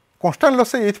कन्स्टांट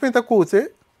लस ये कहे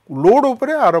लोड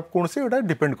उपरे आर कौन गोटा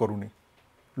डिपेंड करूनी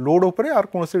लोड उपरे आर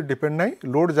कौन डिपेंड ना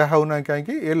लोड जहाँ होना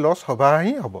कहीं ए लस हवा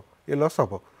ही हम ए लस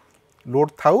हम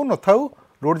लोड थाऊ न थाऊ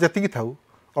लोड जी थाऊ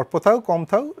अल्प थाऊ कम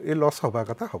थाऊ ए लस हवा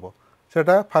कथा हम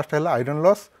सेटा फास्ट है आयरन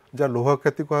लस जहाँ लोह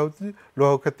क्षति कहुच्छी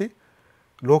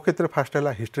लोह क्षति फास्ट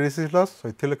है हिस्टेरिसिस लस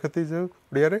शैथिल क्षति जो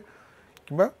ओडिया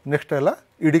कि नेक्स्ट है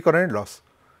इडी करेन्ट लस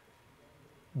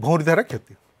भौरीधारा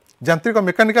क्षति यांत्रिक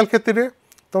मेकानिकल क्षति रे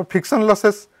तुम फिक्शन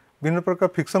लसेस विभिन्न प्रकार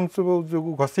फिक्शन जो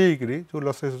घसी जो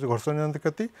लसेस घर्षण जनित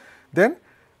क्षति देन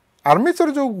आर्मेचर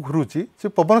जो घुरुची से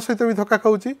पवन सहित भी धक्का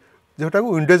खाऊँगी जोटा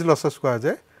को विंडेज लसेस कह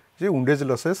जाए जे विंडेज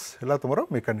लसेस है तुम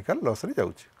मेकानिकल लस रे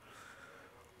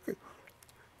जाऊँगी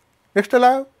नेक्स्ट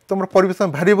है तुम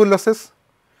परिवेशन भारिएबल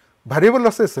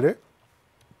लसेस रे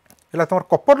है तुम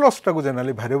कपर लसटा को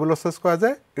जेनाली भारिएबल लसेस कह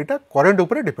जाए यहाँ करेन्ट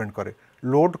उपरे डिपेंड करे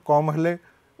लोड कम हेले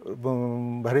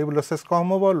भारिएबल लसेस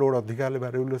कम हम लोड अधिका हेले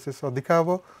भारिएबल लसेस अधिका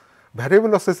हम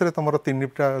भारिएबल लसेस रे तुम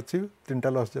तीनटा अच्छी तीनटा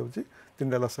लस जाऊँगी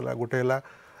तीनटा लस है गोटे है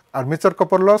आर्मेचर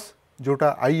कपर लस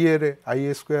जोटा आई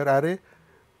ए square R A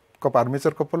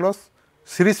armature Kapoor loss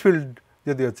series field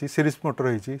जदि अच्छी सीरीज मोटर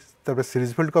होती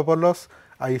series field Kapoor loss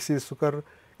IC square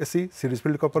AC series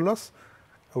field Kapoor loss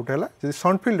गोटे है जब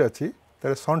शंट फील्ड अच्छी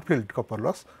तेरे शंट फील्ड कपर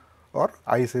लॉस और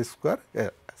आईसी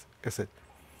स्क्वायर एस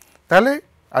ताले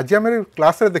आज आम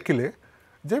क्लास रे देखिले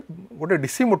जे गोटे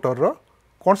डीसी मोटर रो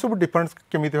कौन सब डिफरेंस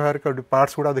केमी भाव में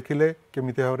पार्ट्स गुड़ा देखिले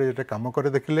केमी भाव में कम करे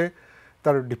देखिले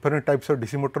तार डिफरेंट टाइप्स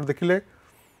डीसी मोटर देखिले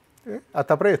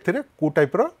तापर एथिरे को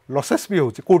टाइप्र लसेस भी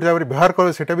होची को टाइप व्यवहार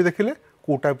करे सेटा भी देखिले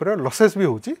को टाइप्र लसेस भी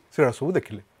होची सेटा सब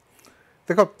देखिले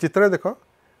देख चित्र देख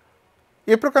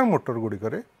ए प्रकार मोटर गुड़िक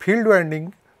फील्ड वाइंडिंग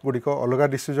गुड़िक अलग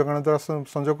डीसी जोगाण द्वारा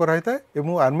संयोग कराई था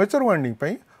और आर्मेचर वाइंडिंग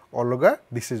अलग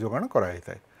डीसी जोगाण कराई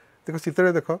था देख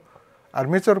चित्र देख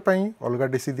आर्मेचर अलग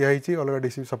डीसी दिखाई अलग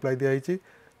डीसी सप्लाई दिखाई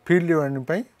फील्ड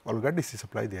वाइंडिंग अलग डीसी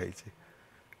सप्लाई दिखाई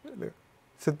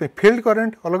से फील्ड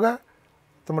करेंट अलग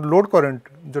तुम लोड करेंट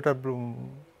जोटा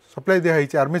सप्लाई दिखाई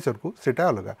आर्मेचर को सेटा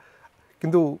अलग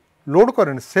किंतु load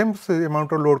current same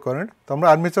amount load current तुम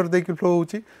आर्मेचर देकी फ्लो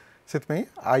होची से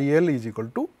I L is equal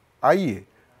to I a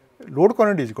load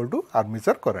current is equal to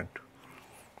armature current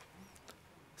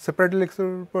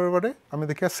separately आम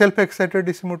देखिए self excited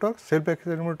DC motor self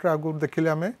excited motor आगु देखिले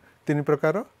आम तीन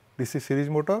प्रकार DC series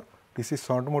motor DC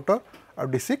shunt motor और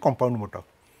डीसी कंपाउंड मोटर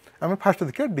आम fast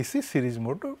देखिए डीसी सीरीज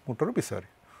मोटर विषय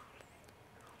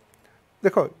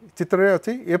देख चित्र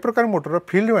अच्छी ए प्रकार मोटर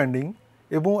फील्ड वाइंडिंग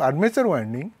एवं आर्मेचर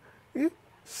वाइंडिंग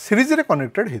सीरीज रे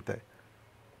कनेक्टेड होता है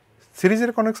सीरीज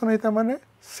रे कनेक्शन होता है माने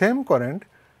सेम करेंट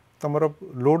तुम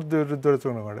लोड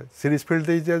द्वारा सीरीज फील्ड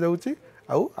दे जाऊँगी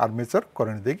आउ आर्मेचर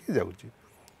करेंट देकी जाऊँगी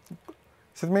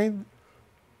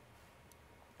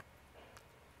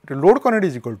load current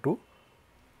is equal to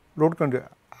load current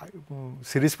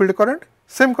series field current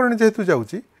same current जेहेतु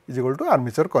जाऊँगी is equal to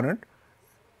armature current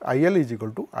I L is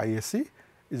equal to I S C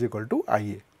is equal to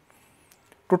I A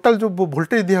total जो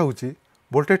voltage दिया होची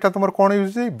वोल्टेजटा तुम कौन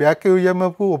use back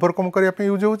EMF को overcome करने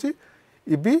use होची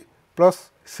इबी प्लस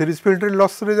सीरीज फील्ड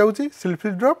लॉस रे जाऊँगी series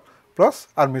field drop plus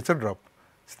armature drop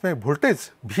से voltage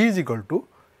V is equal to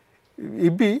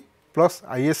इबी plus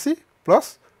ISC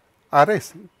plus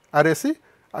RSC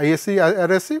ISC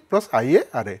RSC plus आईए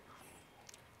आरए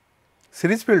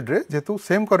सीरीज फील्ड रे जेतु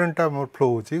सेम करेंटा फ्लो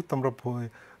होची तुम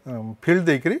field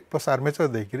देकरी plus armature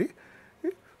देकरी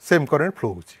same current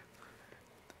flow होची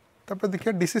तापर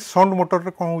देखिए डीसी शंट मोटर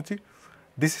रे कौन होची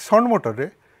डीसी शंट मोटर रे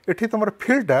एठी तुम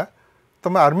फील्डटा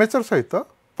तुम आर्मेचर सहित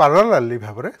पैरेलली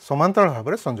भाव में समांतर भाव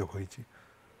में संयोग होईची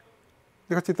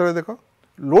देख चित्र देख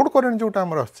लोड करेंट जोटा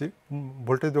आमर आसी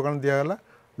वोल्टेज जोगान दिगला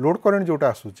लोड करेंट जोटा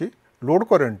आसूची लोड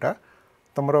करेंटा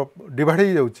तुम डिवाइड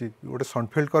हो जाऊँगी गोटे शंट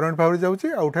फील्ड करेंट भाव में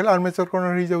जाऊँगी आउट आर्मेचर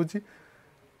करेंट हो जाऊँगी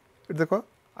देख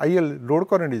I L load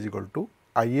current is equal to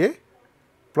I A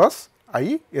plus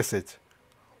I S H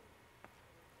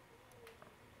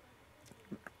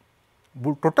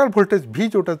total voltage V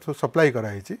जोटा सप्लाई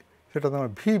कराई सेटा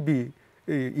तुम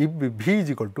V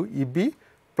is equal to E B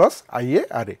plus I A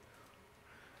R A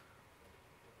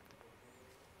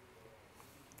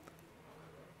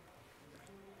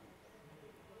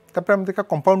तापर हम देखा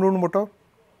कंपाउंड मोटर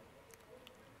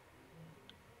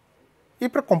ये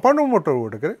पूरा कंपाउंड मोटर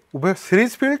गोटे उभय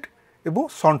सीरीज फील्ड एवं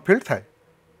शंट फील्ड थाए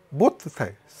बोथ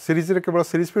थाए सीरीज रे केवल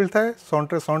सीरीज फील्ड थाए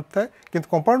शंट रे शंट थाए किंतु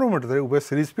कंपाउंड मोटर उभय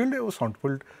सीरीज फील्ड और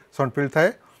शंट फील्ड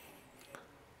थाए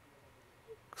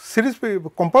सीरीज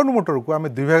कंपाउंड मोटर को आम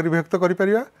दुई भाग विभक्त कर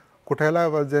गोटे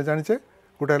है जाचे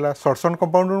गोटे है सर्ट शंट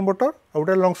कंपाउंड मोटर और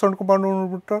गोटे lung shunt compound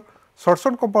motor shirt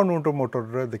shunt compound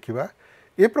motor देखा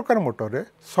ए प्रकार मोटर रे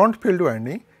शंट फील्ड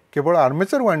वाइंडिंग केवल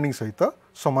आर्मेचर वाइंडिंग सहित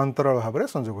समांतर भाव में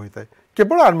संयोग होता है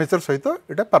केवल आर्मेचर सहित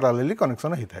यहाँ पैरेलली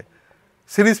कनेक्शन होता है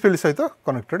सीरीज फील्ड सहित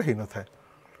कनेक्टेड हो न था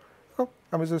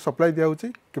आम जो सप्लाई दिया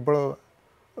केवल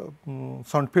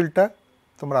शंट फील्डटा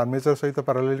तुम आर्मेचर सहित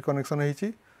पैरेलली कनेक्शन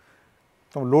होती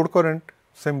तुम load current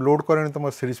same load current तुम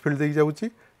सीरीज फील्ड देकी जाऊँगी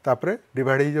तापर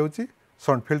डिवाइड हो जाऊँगी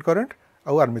शंट फील्ड करेंट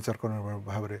आउ आर्मेचर करेंट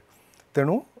भाव में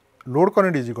तेणु load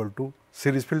current is equal to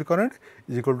series field current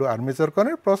is equal to armature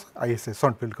current plus ISA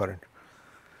shunt field current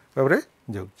भाव में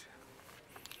जाऊँगी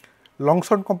लंग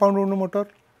शंट कंपाउंड मोटर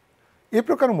ए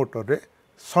प्रकार मोटर रे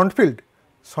शंट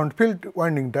फील्ड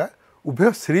वाइंडिंगटा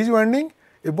उभय सीरीज वाइंडिंग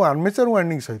एवं आर्मेचर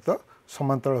वाइंडिंग सहित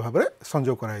समांतर भाव में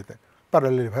संयोग कराई था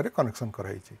पैरेलल भाव में कनेक्शन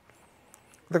कराई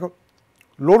देख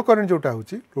लोड करेंट जोटा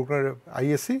होची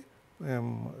आईएससी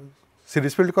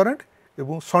सीरीज फील्ड करेंट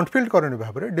एवं शंट फील्ड करेंट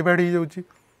भाव में डिवाइड हो जाऊँगी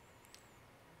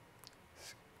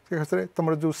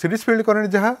तुम जो सीरीज फील्ड करेंट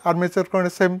जहाँ आर्मेचर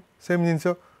करेंट सेम जिनस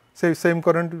से सेम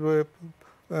करेंट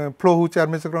फ्लो हो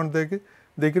आर्मेचर करेंट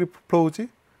देकी फ्लो हो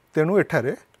तेणु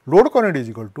एठारे load current is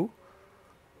equal to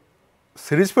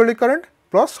series field current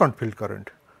plus shunt field current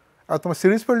आ तुम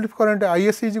series field current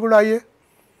ISC is equal to आईए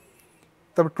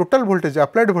तब total voltage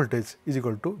applied voltage is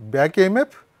equal to back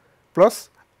EMF plus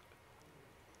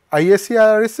ISC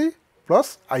RSC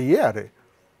plus आईए RA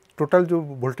total जो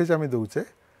voltage आम दौचे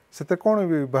से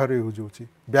कौन बाहर हो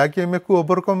बैक ईएमएफ को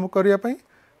ओवरकम करने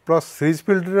plus series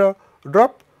field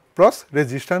drop plus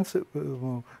resistance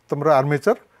तुम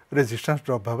आर्मेचर रेजिस्टेंस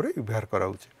ड्रॉप भाव में व्यवहार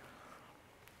कराऊँच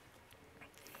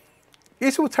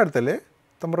ये सब छाड़देले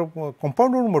तुम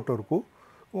कंपाउंड मोटर को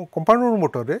कंपाउंड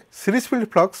मोटर रे सीरीज फील्ड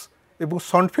फ्लक्स एवं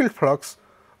शंट फील्ड फ्लक्स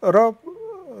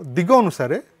दिग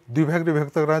अनुसार दुई भाग में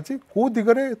विभक्त कराची कौ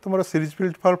दिगरे तुम सीरीज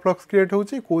फील्ड फ्लक्स क्रिएट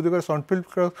होची कौ दिगरे शंट फील्ड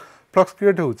फ्लक्स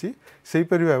क्रिएट होची सेही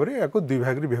परि भाव में या दुई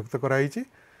भाग में विभक्त कराई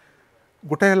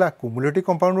गोटे है कुमुलेटिव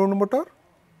कंपाउंड मोटर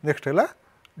नेक्स्ट है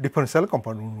differential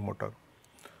compound motor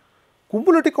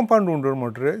cumulative compound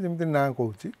motor जमी ना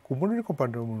कहूँ कुमुलेटिव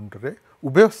कंपाउंड मोटर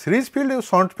उभय सीरीज फील्ड और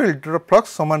शंट फील्ड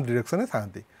फ्लक्स सामान डायरेक्शन था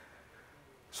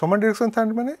सामान डायरेक्शन था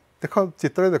माने देख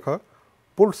चित्र देख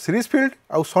बोथ सीरीज फील्ड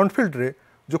आउ शंट फील्ड रे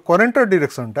जो करेन्टर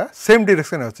डायरेक्शनटा सेम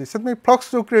डायरेक्शन अच्छी से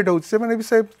फ्लक्स जो क्रिएट होची भी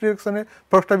सेम डायरेक्शन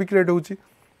फ्लक्सटा भी क्रिएट होची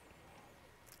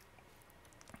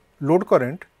लोड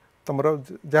करेन्ट तुम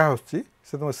जहाँ से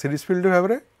तुम सीरीज फील्ड भाव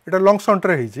में यहाँ लंग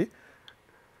शंट्रे होती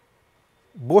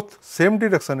both same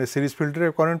direction series field रे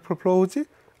करेन्ट फ्लो होची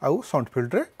आउ शंट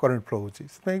फील्ड रे करेन्ट फ्लो होची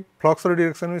फ्लक्स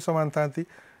डायरेक्शन भी सामान था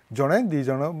जड़े दी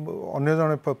जन अन्य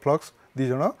जड़े फ्लक्स दी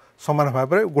जन सामान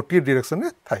भाव में गोटे डायरेक्शन में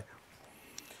थाए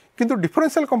किंतु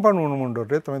डिफरेंशियल कंपाउंड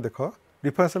मोटर तुम देख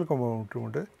differential compound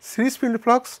motor series field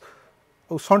flux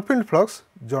और शंट फील्ड फ्लक्स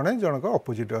जड़े जनक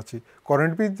अपोजिट अच्छी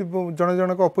करेन्ट भी जड़े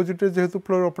जनक अपोजिट जेहेतु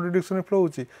फ्लो अपोजिट डायरेक्शन में फ्लो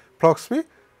होची फ्लक्स भी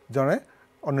जड़े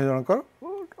अन्य जनक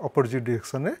अपोजिट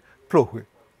डायरेक्शन में फ्लो हुए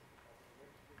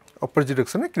अपोजिट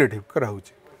डायरेक्शन में क्रिएट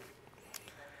कराऊँच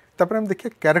तापर हम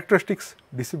देखिए कैरेक्टरिस्टिक्स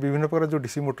डीसी विभिन्न प्रकार जो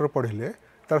डीसी मोटर पढ़े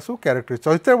तार सब कैरेक्टरिस्टिक्स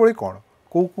चरित्रावली कौन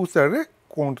कौ कौ जगह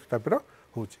कौन टाइपर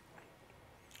हो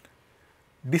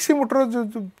डीसी मोटर जो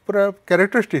पूरा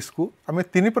कैरेक्टरिस्टिक्स को आम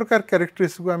तीन प्रकार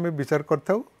कैरेक्टरिस्टिक्स को आम विचार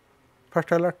करता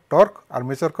फर्स्ट है टॉर्क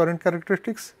आर्मेचर करंट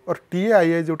कैरेक्टरिस्टिक्स और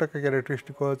टीआईए जोटा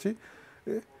कैरेक्टरिस्टिक अच्छी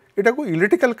यहाँ को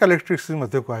इलेक्ट्रिकल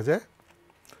कैरेक्टरिस्टिक्स कह जाए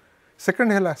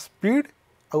सेकेंड है स्पीड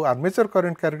और आर्मेचर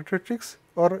करंट कैरेक्टरिस्टिक्स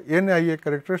और एनआईए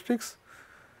कैरेक्टरिस्टिक्स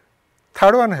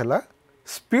थर्ड वन है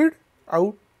स्पीड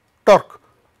आउ टॉर्क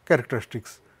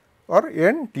कैरेक्टरिस्टिक्स और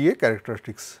एनटीए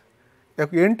कैरेक्टरिस्टिक्स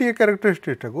एनटीए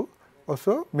कैरेक्टरिस्टिक्स को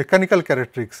also मेकानिकल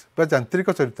कैरेक्टरिस्टिक्स यांत्रिक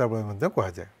चरित्रावली कह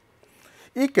जाए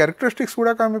ये कैरेक्टरिस्टिक्स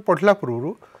गुड़ाक आम पढ़ला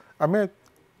पूर्व आम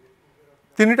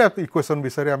तीन टा इक्वेशन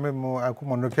विषय आम आपको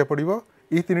मन रखा पड़ो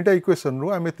ये तीन टा इक्वेशन रु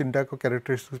आम तीन टा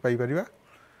कैरेक्टरिस्टिक्स पाइपर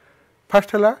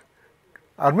फर्स्ट है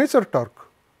armature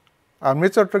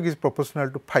torque is proportional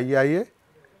to phi आईए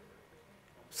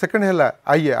सेकेंड है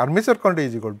आईए armature current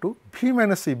is equal to V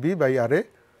minus CB bye RA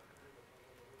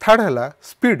third है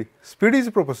speed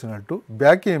is proportional to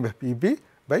back EMF EB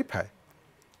bye phi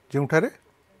जोठारे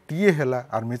TA है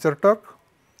armature torque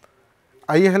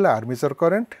आईए है armature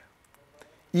current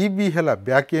EB है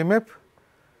back EMF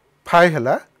phi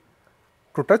है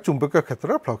total चुंबकीय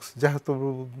क्षेत्र फ्लक्स जहाँ तो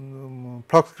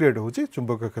फ्लक्स क्रिएट होची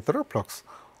चुंबकीय क्षेत्र फ्लक्स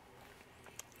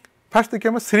फास्ट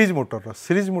देखिए series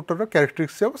motor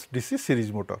characteristics of DC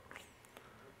series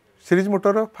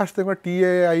motor fast देखा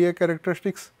टीआईए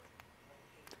कैरेक्टरिस्टिक्स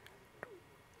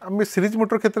आम सीरीज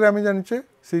मोटर क्षेत्र में आम जाने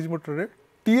सीरीज मोटर रे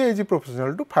TA is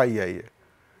proportional to phi आईए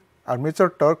armature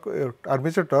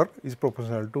torque is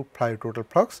proportional to phi total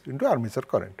flux into armature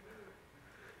current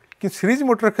कि सीरीज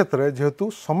मोटर क्षेत्र में जेहेतु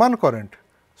समान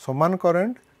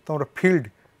करंट तुम फील्ड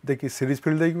देखिए सीरीज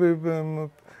फील्ड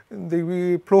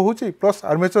देखिए फ्लो होची प्लस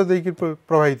आर्मेचर देखिए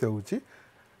प्रवाहित होची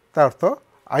अर्थ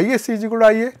आईएससी इज इक्वल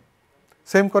आईए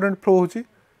सेम करंट फ्लो होची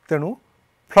तेणु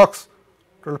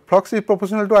फ्लक्स इज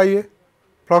प्रोपोर्शनल टू आईए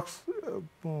फ्लक्स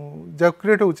जब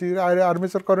क्रिएट होची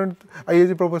आर्मेचर करंट आईए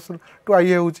इज प्रोपोर्शनल टू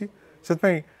आईए होची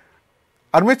से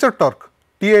armature torque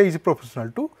TA is proportional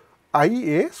to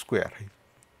आईए square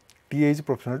TA is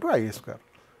proportional to आईए स्क्वायर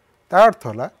तार अर्थ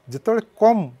है जिते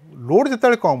कम लोड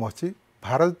जिते कम अच्छी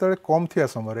भार जिते कम थी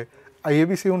समय आईए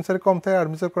भी से अनुसार कम थाए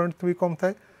आर्मेचर करंट भी कम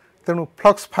थाए तेणु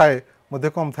फ्लक्स फाए मध्य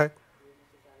कम थाए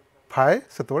फाए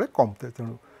से कम थाए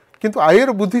तेणु किंतु आईए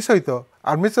बुद्धि सहित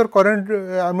armature current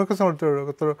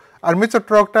armature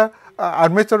टॉर्कटा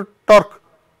armature torque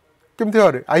केमती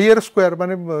भाव आईए स्क्वायर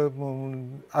माने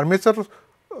आर्मेचर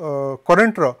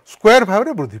करंटर स्क्वायर भाव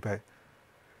में वृद्धि पाए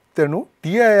तेणु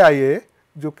टीआईए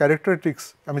जो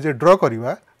कैरेक्टरिस्टिक्स आम जो ड्र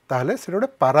करवा ताहले से गोटे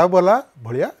पाराबोला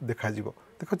भाया देखा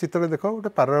देख चित्र देख गोटे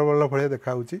पाराबोला भाया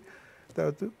देखा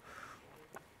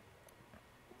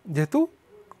जेहेतु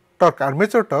टॉर्क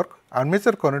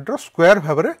आर्मेचर करंटर स्क्वायर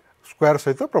भाव में स्क्वायर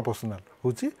सहित प्रोपोर्शनल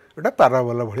होची एटा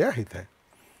पैराबोला भलिया होता है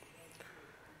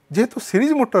जेहेतु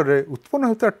सीरीज मोटर रे उत्पन्न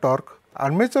होता टॉर्क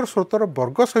आर्मेचर स्रोतर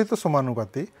वर्ग सहित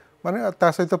समानुपाती माने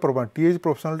ता सहित प्रमाण टीएच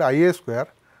प्रोपोर्शनल आईए स्क्वायर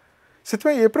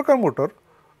से ए प्रकार मोटर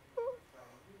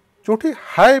जोठी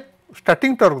हाई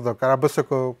स्टार्टिंग टॉर्क दरकार आवश्यक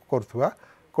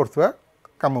करथुआ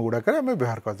काम गुड़ाक आम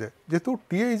व्यवहार कराए जेहेतु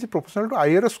TA is proportional to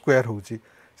I square होची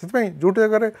जो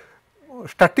जगह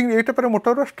स्टार्टिंग ये टाइप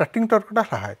मोटर स्टार्टिंग टॉर्कटा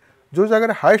हाई जो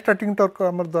जगह हाई स्टार्टिंग टॉर्क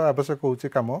आम आवश्यक होची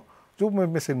काम जो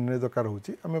मेसीन दरकार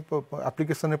होची आम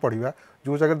एप्लिकेशन पढ़ा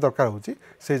जो जगह दरकार होची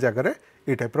से जगह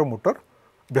ये टाइप मोटर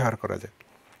व्यवहार कराए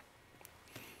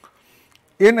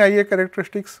एन आई ए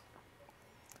कैरेक्टरिस्टिक्स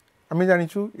आम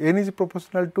जाचु N is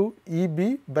proportional to E B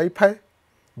by phi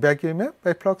back M A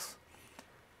by flux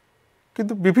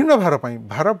किंतु विभिन्न भार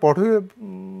भार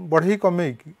बढ़े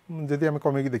कमे जदि आम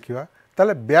कमे देखा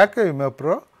ताले बैक एम एफ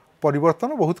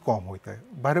परिवर्तन बहुत कम होता है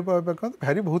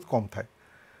भारी बहुत कम थाए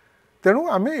तेणु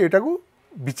आम यहाँ को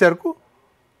विचार को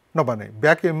नवा ना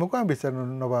बैक एम को आम विचार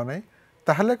नवा ना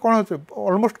ताहले कौन हो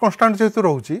ऑलमोस्ट कन्स्टांट जेहेतु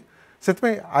रोचे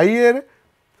से आई ए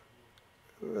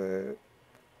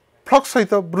फ्लक्स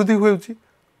सहित वृद्धि होउची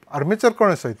आर्मेचर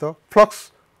कण सहित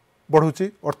फ्लक्स बढ़ुची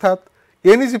अर्थात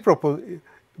N is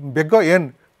bag N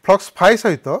flux phi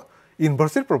सहित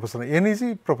inversely proportional N is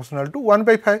proportional to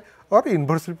 1/5 और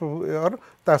इनवर्सली और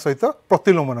ता सहित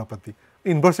प्रतिलोमनापति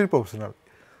इनवर्सली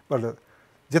प्रोपोर्शनल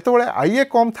जितेबाला आई ए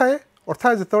कम थाए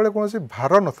अर्थात जितेबाला कौन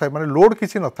भार न थाए माने लोड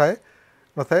किसी न थाए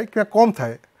कि कम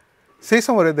थाए से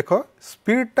समय देख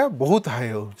स्पीडटा बहुत हाई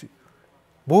होची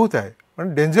बहुत हाई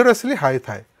माने डेंजरसली हाई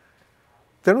थाए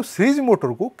तेणु सीरीज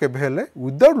मोटर को केबे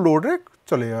विदाउट लोड रे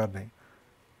चलेगा नहीं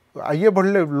आइए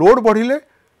बढ़ले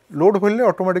लोड बढ़ले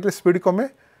ऑटोमेटिकली स्पीड कमे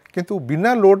किंतु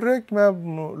बिना लोड रे कि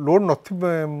लोड न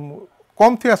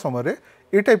कम थिया समय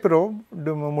ये टाइप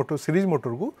मोटर सीरीज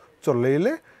मोटर को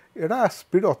चलेले एटा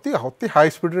स्पीड अति हाई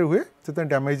स्पीड रे हुए से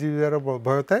डैमेज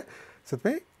भय थाए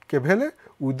से केबे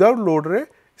विदाउट लोड रे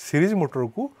सीरीज मोटर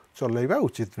को चलैबा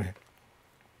उचित नुहे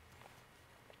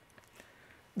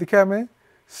देखिए आम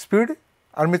speed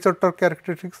armature torque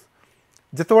characteristics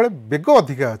जितेबाला bag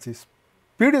अधिका अच्छी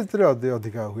स्पीड जिते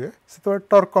अधिका हुए से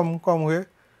टॉर्क कम हुए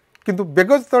किंतु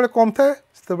बेग जिते कम थाए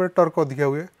से टॉर्क अधिका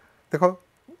हुए देख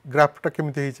ग्राफटा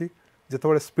केमिति होती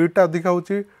जितेबाला स्पीडटा अधिका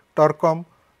होची टॉर्क कम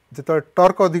जिते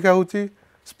टॉर्क अधिका होची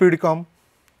स्पीड कम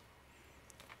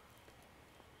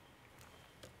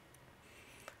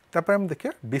तापर हम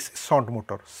देखिए DC shunt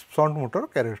motor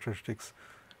characteristics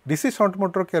DC shunt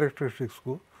motor characteristics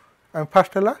को आम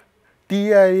फास्ट है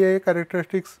टीआईए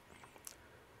कैरेक्टरिस्टिक्स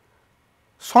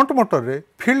शंट मोटर रे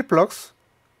फील्ड फ्लक्स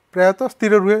प्रायतः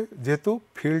स्थिर रुहे जेहेतु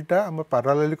फील्डटा आम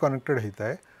पैरेलली कनेक्टेड होता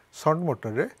है शंट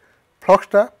मोटर रे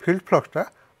फ्लक्सटा फील्ड फ्लक्सटा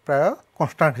प्राय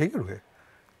कन्स्टांट हो रुहे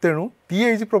तेणु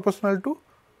TA is proportional to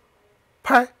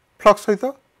phi flux सहित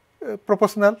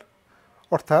प्रोपोर्शनल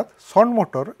अर्थात शंट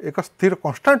मोटर एक स्थिर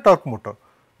कन्स्टांट टॉर्क मोटर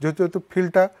जेहेतु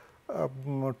फील्डटा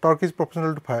torque is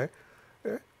proportional to phi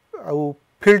आउ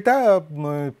फील्डटा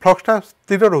फ्लक्सटा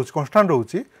स्थिर रोचे कन्स्टांट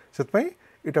रोचे से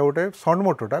यहाँ गोटे शंट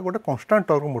मोटरटा गोटे कन्स्टांट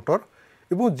टॉर्क मोटर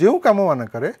एवं जो कम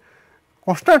मानक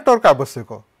कन्स्टांट टॉर्क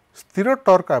आवश्यक स्थिर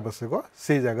टॉर्क आवश्यक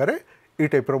से जगह ये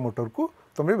टाइप मोटर को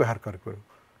तुम व्यवहार कर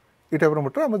ये टाइप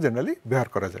मोटर आम जनरली व्यवहार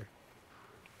करा जाए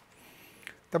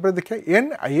तापर देखिए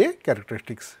एन आई ए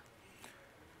कैरेक्टरिस्टिक्स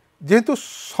जेहेतु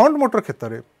शंट मोटर क्षेत्र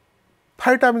में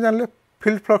फाइट आम जानले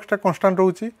फील्ड फ्लक्सटा कन्स्टांट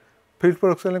रोचे फील्ड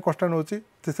फ्लक्स कन्स्टांट रोचे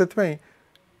से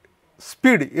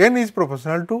speed N is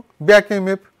proportional to back M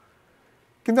F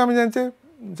किंतु आम जाने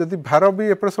जदि भार भी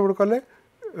एपट सेपट कले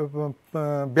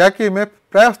बैक एम एफ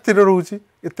प्राय स्थिर रोचे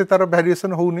एत तार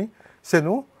भेरिएसन होनी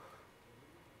सेनु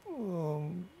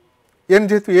एन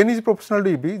जेहेतु N is proportional to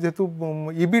EB जेहेतु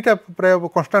ईबीटा प्राय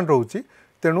कन्स्टांट रोचे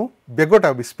तेणु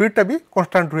बेगटा भी स्पीडटा भी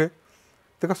कन्स्टांट रुहे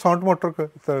देख शंट मोटर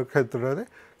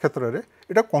क्षेत्र में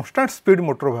यहाँ कन्स्टांट स्पीड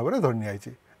मोटर भाव में धरी निआई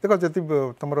देख जदि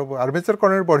तुम आर्मेचर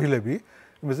करंट बढ़िले भी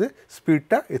से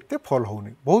स्पीडटा एत फल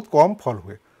होनी बहुत कम फल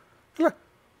हुए है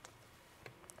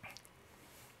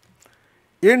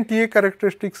एन टी ए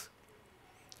कैरेक्टरिस्टिक्स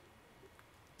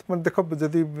तुम देख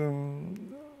जदि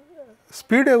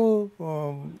स्पीड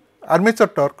आर्मेचर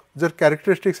टॉर्क जो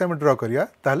कैरेक्टरिस्टिक्स आम ड्र करिया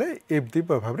ताहले एमती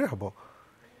भाव में हम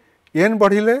एन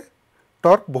बढ़िले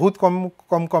टॉर्क बहुत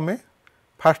कम कमे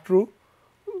फास्ट रु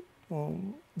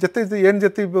जिते एन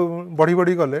जिते बढ़ी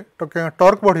बढ़ी गले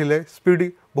टॉर्क बढ़िले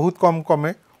स्पीड बहुत कम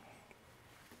कमे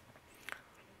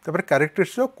तापर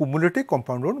characteristics cumulative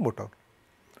compound motor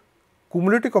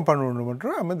cumulative compound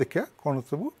motor आम देखिए कौन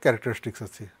सब कैरेक्टरिस्टिक्स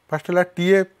अच्छी फास्ट है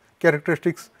टीए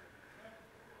कैरेक्टरिस्टिक्स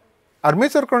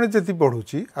आर्मेचर करंट जी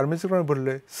बढ़ुची आर्मेचर करंट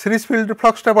बढ़ले सीरीज फील्ड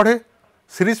फ्लक्सटा बढ़े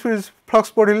series field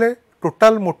flux बढ़िले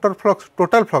total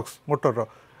flux motor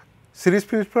series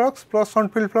field flux plus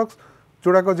shunt field flux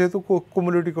जोड़ाक जेहेतु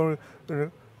कुमुलेटिव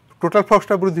टोटाल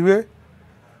फ्लक्सटा वृद्धि हुए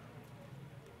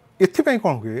एथिपाई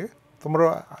कौन हुए तुम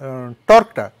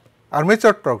टर्कटा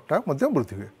आर्मेचर टर्कटा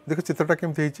वृद्धि हुए देख चित्रटा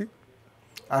केमती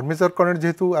आर्मेचर करेन्ट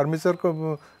जेहेतु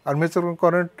आर्मेचर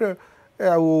करेन्ट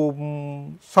आउ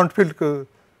shunt field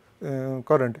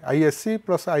current ISC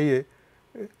plus आईए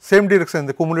same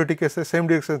direction cumulative case same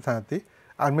direction था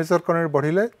आर्मेचर करेन्ट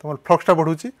बढ़िले तुम फ्लक्सटा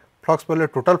बढ़ुची फ्लक्स बढ़े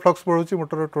total flux बढ़ुची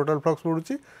motor total flux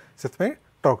बढ़ुची से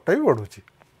टर्कटा भी बढ़ुची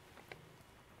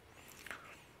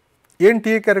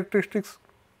एनटीए कैरेक्टरिस्टिक्स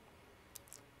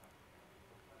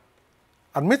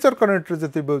आर्मेचर करेन्ट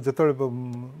जो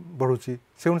बढ़ुची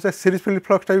से अनुसार सीरीज फील्ड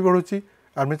फ्लक्सटा भी बढ़ुची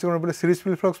आर्मेचर करेन्ट बोले सीरीज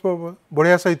फील्ड फ्लक्स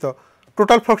बढ़िया सहित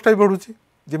टोटाल फ्लक्सटा भी बढ़ुची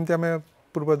जमी आम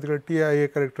पूर्व टीआईए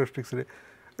कैरेक्टरिस्टिक्स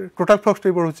टोटाल फ्लक्सटा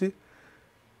भी बढ़ुची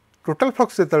टोटाल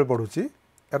फ्लक्स जो बढ़ुची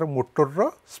यार मोटर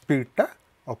स्पीडटा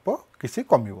अल्प किसी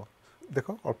कमिव देख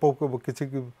अल्प किसी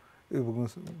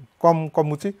कम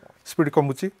कमुची स्पीड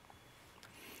कमुची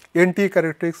एनटीए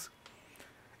कैरेक्टरिस्टिक्स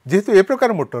जेहेतु ए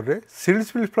प्रकार मोटर रे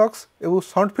सीरीज फील्ड फ्लक्स एवं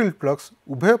शंट फील्ड फ्लक्स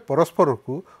उभय परस्पर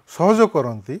को सहयोग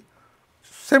करती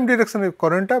सेम डायरेक्शन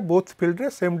करेन्टा बोथ फील्ड रे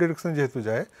सेम डायरेक्शन जेहेतु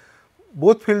जाए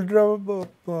बोथ फील्ड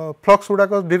फ्लक्स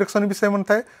गुड़ाक डायरेक्शन भी सेम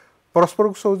थाए परस्पर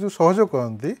को सहयोग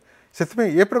करती से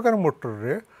ए प्रकार मोटर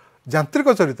रे यांत्रिक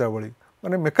चरित्रावली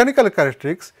माने मेकानिकल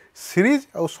कैरेक्टरिस्टिक्स सीरीज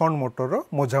और शंट मोटर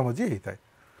मझामझी होता है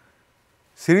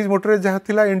सीरीज मोटर जहाँ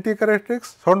थिला एनटीए कैरेक्टरिस्टिक्स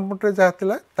शंट मोटर जहाँ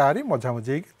थिला तारी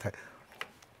मझामझी थाए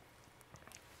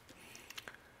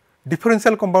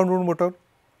differential compound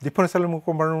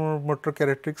motor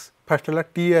characteristics first है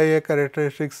टीआईए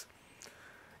कैरेक्टरिस्टिक्स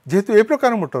जेहेतु ए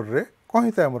प्रकार मोटर रे कौन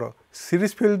होता है आमर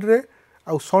सीरीज फील्ड रे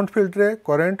आउ शंट फील्ड रे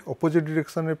करेन्ट अपोजिट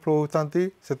डायरेक्शन रे फ्लो होता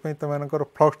से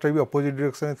फ्लक्सटा भी अपोजिट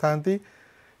डायरेक्शन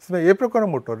था ए प्रकार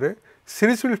मोटर रे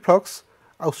सीरीज फील्ड फ्लक्स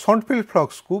आउ शंट फील्ड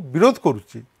फ्लक्स को विरोध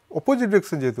करुच्ची अपोजिट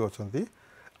डायरेक्शन जेहेतु अच्छा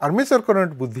आर्मेचर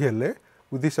करेन्ट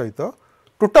बुद्धि सहित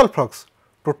टोटाल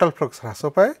फ्लक्स ह्रास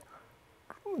पाए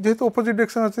जेहेतु अपोजिट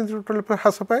डायरेक्शन अच्छे टोटाल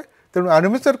ह्रास पाए तेणु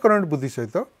आर्मेचर करेन्ट बुद्धि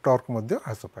सहित टर्क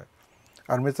ह्रास पाए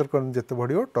आर्मेचर करेन्ट जिते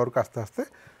बढ़ो टर्क आस्ते आस्ते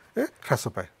ह्रास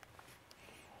पाए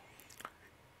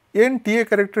एनटीए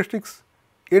कैरेक्टरिस्टिक्स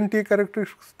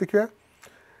देखिए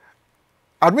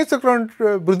आर्मेचर करेन्ट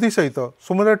वृद्धि सहित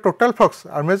समय टोटाल फ्लक्स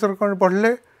आर्मेचर करेन्ट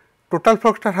बढ़ले टोटाल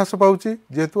फ्लक्सटा ह्रास पाऊँ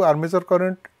जेहेतु आर्मेचर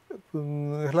करेन्ट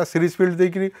है सीरीज फील्ड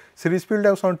देकरी सीरीज फील्ड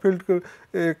और shunt field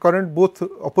current both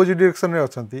opposite direction रे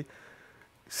अच्छी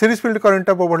सीरीज फील्ड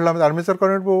करेन्टा बढ़ला armature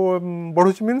current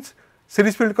बढ़ुची means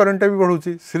series field करेन्टा भी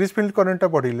बढ़ुची सीरीज फील्ड करेन्टा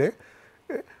बढ़िले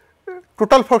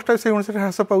टोटाल फ्लक्सटा से अनुसार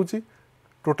ह्रास पाऊँ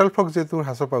टोटाल फ्लक्स जेहेतु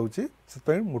ह्रास पाऊँ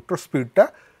से मोटर स्पीडटा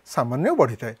सामान्य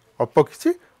बढ़ी थाए अल्प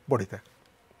किसी बढ़ी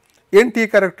थाए एनटीए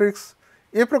कैरेक्टरिस्टिक्स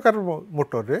ए प्रकार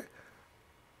मोटर रे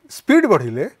स्पीड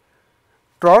बढ़िले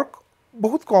टर्क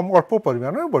बहुत कम अल्प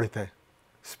परिमाण में बढ़ी थाए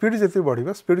स्पीड जिते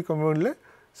बढ़िया स्पीड कम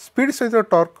स्पीड सहित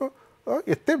टर्क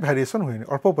एते वेरिएशन हुए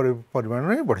अल्प परिमाण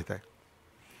में बढ़ी थाए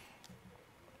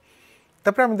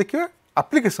तापर आम देखिए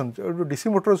एप्लिकेशन जो डीसी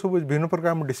मोटर सब विभिन्न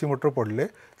प्रकार हम डीसी मोटर पढ़ले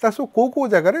सब कौ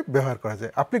जगार व्यवहार करा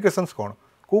जाए एप्लिकेशंस कौन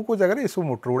कौ जगार ये सब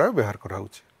मोटर गुड़ा व्यवहार करा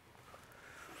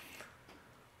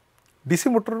डीसी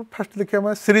मोटर फास्ट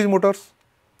देखिए series Motors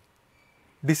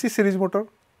DC series motor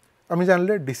आम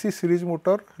जानले डीसी सीरीज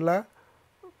मोटर है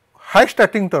हाई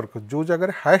स्टार्टिंग टर्क जो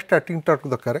जगह हाई स्टार्टिंग टर्क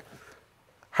दरकार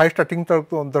हाई स्टार्टिंग टर्क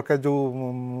दरकार जो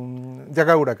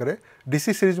जगह गुड़ाक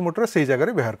डीसी सीरीज मोटर से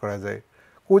जगह व्यवहार करा जाए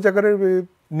कौ जगह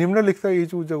निम्नलिखित ये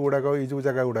जो गुड़ाक ये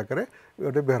जगह गुड़ाक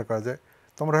व्यवहार करा जाए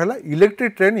तुम है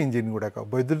इलेक्ट्रिक ट्रेन इंजिन गुड़ाक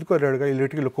वैद्युतिक रेलगाड़ी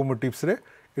इलेक्ट्रिक लोकोमोटिव्स रे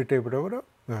ये टाइप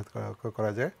व्यवहार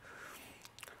करा जाए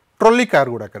ट्रॉली कार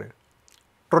गुड़ाक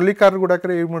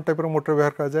ये टाइप मोटर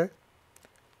व्यवहार करा जाए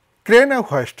क्रेन और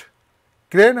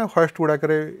हॉइस्ट गुड़ाक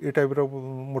ये type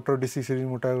motor DC series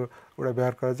motor गुड़ा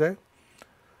व्यवहार करा जाए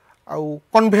आउ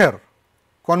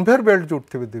कन्वेयर बेल्ट जो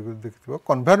देखिए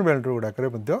कन्वेयर बेल्ट गुड़ाक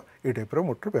ये टाइप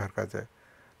मोटर व्यवहार करा जाए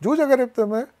जो जगह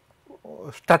तुम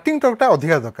स्टार्टिंग टर्कटा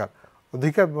अधिका दरकार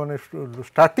अधिका माने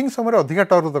स्टार्टिंग समय अधिका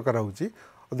टर्क दरकार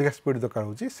अधिका स्पीड दरकार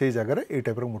होती जगह ये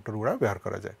टाइप मोटर गुड़ा व्यवहार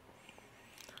करा जाए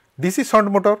डीसी शंट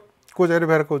मोटर को जगह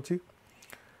व्यवहार कर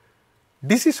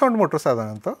डीसी शंट मोटर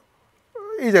साधारणतः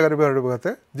ये जगह व्यवहार करते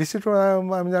हैं डीसी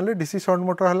आम जानले डीसी शंट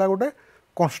मोटर है गोटे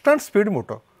कन्स्टांट स्पीड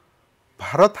मोटर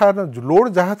भारत था लोड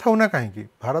जहाँ था ना कहीं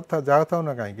भारत जहाँ था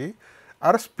ना कहीं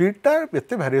आर स्पीडटा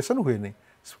एत वेरिएशन हुए नहीं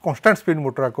कन्स्टांट स्पीड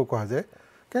मोटर आपको कह जाए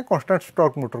क्या कन्स्टांट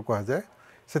टॉर्क मोटर कह जाए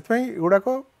से गुड़ाक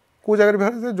कौ जगह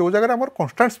व्यवहार जो जगह आम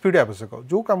कन्स्टांट स्पीड आवश्यक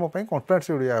जो कम कन्स्टांट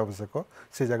स्पीड आवश्यक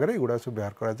से जगह युवा सब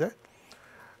व्यवहार करा जाए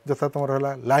जथा तुम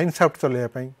लाइन साफ्ट चलैया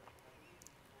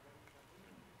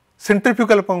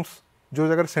सेंट्रीफ्यूगल पंप्स जो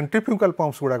जगह सेंट्रीफ्यूगल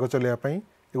पंप्स गुड़ाक चलैया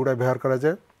एगुड़ा व्यवहार करा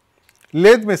जाए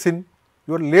लेथ मशीन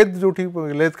जो लेथ जो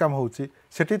लेथ काम होती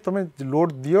तुम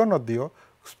लोड दियो न दियो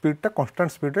स्पीडटा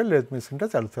कन्स्टांट स्पीड रे लेथ मशीनटा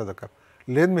चलुवा दरकार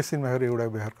लेथ मशीन भाव एगुड़ा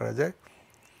व्यवहार करा जाए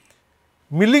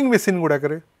मिलिंग मशीन गुड़ाक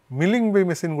मिलिंग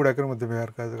मशीन गुड़ाक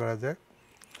व्यवहार करा जाए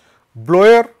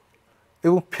ब्लोयर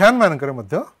एवं फैन मानक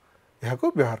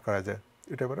व्यवहार करा जाए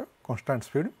यहाँ कन्स्टांट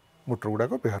स्पीड मोटर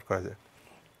गुड़ाक व्यवहार करा जाए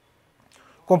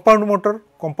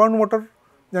कंपाउंड मोटर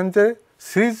जानते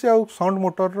सीरीज आउ साउंड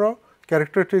मोटर रो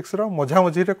कैरेक्टरिस्टिक्स रो मझा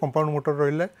मझी कंपाउंड मोटर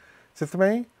रहा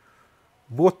से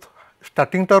बोथ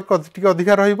स्टार्टिंग टर्क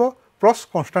अधिका रहिबो प्लस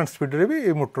कन्स्टांट स्पीड रे भी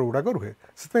ये मोटर गुड़ाक रुहे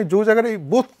से जो जगह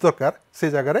बोथ दरकार से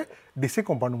जगह डीसी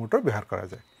कंपाउंड मोटर व्यवहार करा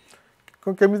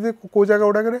जाए केमी को जगह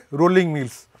गुड़ाक rolling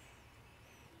mills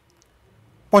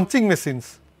punching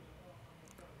machines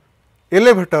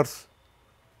elevators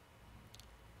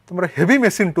तुम हेवी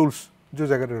मशीन टूल्स जो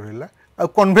जगह रहा आ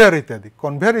कन्वेयर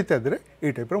इत्यादि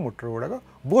ये टाइप मोटर गुड़ाक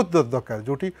बहुत दरकार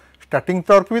जो स्टार्टिंग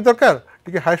टर्क भी दरकार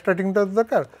टी हाई स्टार्टिंग टर्क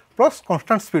दरकार प्लस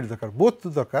कन्स्टांट स्पीड दरकार बहुत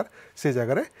दरकार से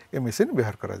जगह ये मशीन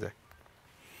व्यवहार करा जाए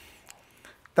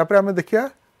तापर आम देखिया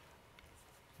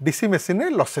DC machine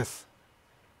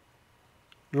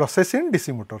losses in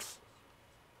DC Motors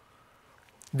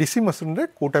DC machine रे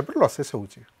को टाइप लसेस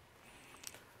होची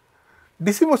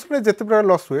डीसी मशीन में जिते प्रकार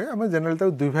लस हुए आम जेनेल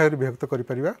दुई भाग विभक्त कर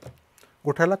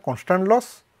गोटे है कन्स्टांट लस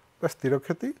बा स्थिर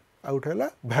क्षति आ गोटे है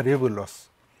भारिएबल लस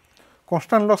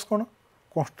कन्स्टांट लस कौन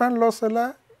कन्स्टांट लस है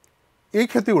ये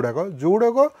क्षति गुड़ाक जो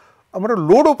गुड़ाक आमर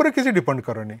लोड उपर किसी डिपेंड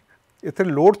करनी एथे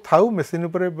लोड थाउ मशीन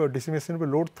उपर डीसी मशीन पर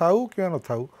लोड थाउ कि न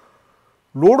थाउ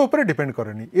लोड उपर डिपेंड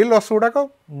करनी ये लस गुड़ाक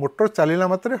मोटर चलला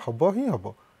मात्रे हम ही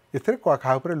हम एथे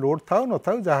क्या लोड थाउ न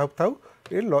थाउ जहाँ थाउ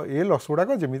ये लस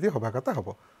गुड़ाक जमी हवा कथा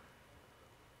हम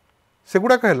से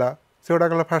गुड़ाक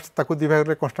है फास्ट ताकू दुई भाग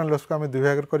कन्स्टांट लस को आम दुई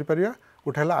भाग कर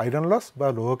गोटे है आयरन लस बा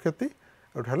लोह क्षति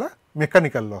गोटे है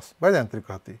मेकानिकल लस बा यांत्रिक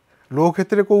क्षति लोह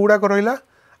क्षति कौ गुड़ाक रहा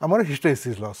आमर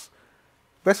हिस्टेरिसिस लस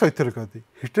बा शैथिक क्षति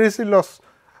हिस्टेरिसिस लस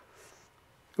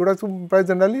गुड़ा प्राय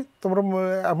जेनेराली तुम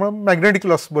आम मैग्नेटिक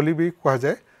लस बोली भी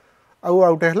कहुए आउ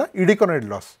गोटे है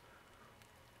इडिकनेड लस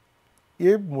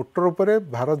ये मोटर उपर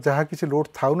भारत जहाँ किसी लोड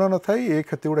थाउ न था ये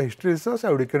क्षति गुड़ा हिस्टेरिसिस लस आ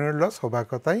इडिकनेड लस हवा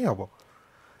कथा ही हम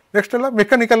नेक्स्ट है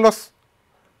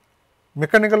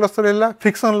मेकानिकल लस रहा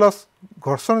फ्रिक्शन लस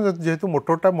घर्षण जेहेतु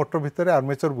मोटरटा मोटर भितर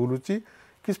आर्मेचर बुलूची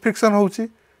कि फ्रिक्शन होची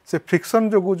से फ्रिक्शन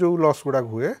जो जो लस गुड़ाक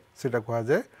हुए से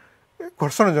कहुए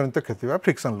घर्षण जनित क्षति बा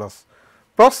फ्रिक्शन लस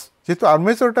प्लस जेहेतु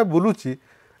आर्मेचरटा बुलूची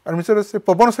आर्मेचर से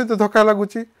पवन सहित धक्का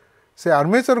लगुच से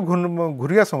आर्मेचर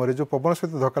घूरिया समय जो पवन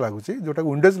सहित धक्का लगुच जोटा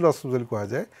विंडेज लस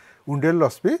कहुए विंडेज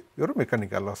लस भी योर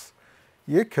मेकानिकल लस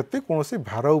ये क्षति कौन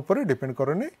भार उपर डिपेंड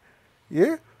करनी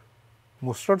ये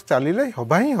मोटर चलिले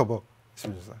हवा ही हम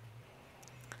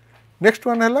नेक्स्ट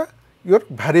वन है योर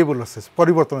भारिएबल लसेस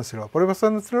परिवर्तनशील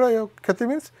क्षति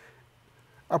मीन्स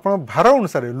आप भार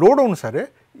अनुसार लोड अनुसार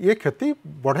ये क्षति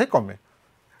बढ़े कमे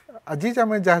आज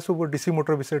आम जहाँ सब डीसी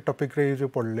मोटर विषय टपिक रे जो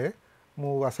पढ़ले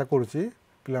मु आशा करुँची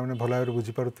पिला भल भाव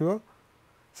बुझीपार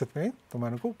से तुम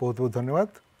बहुत बहुत धन्यवाद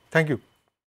थैंक यू।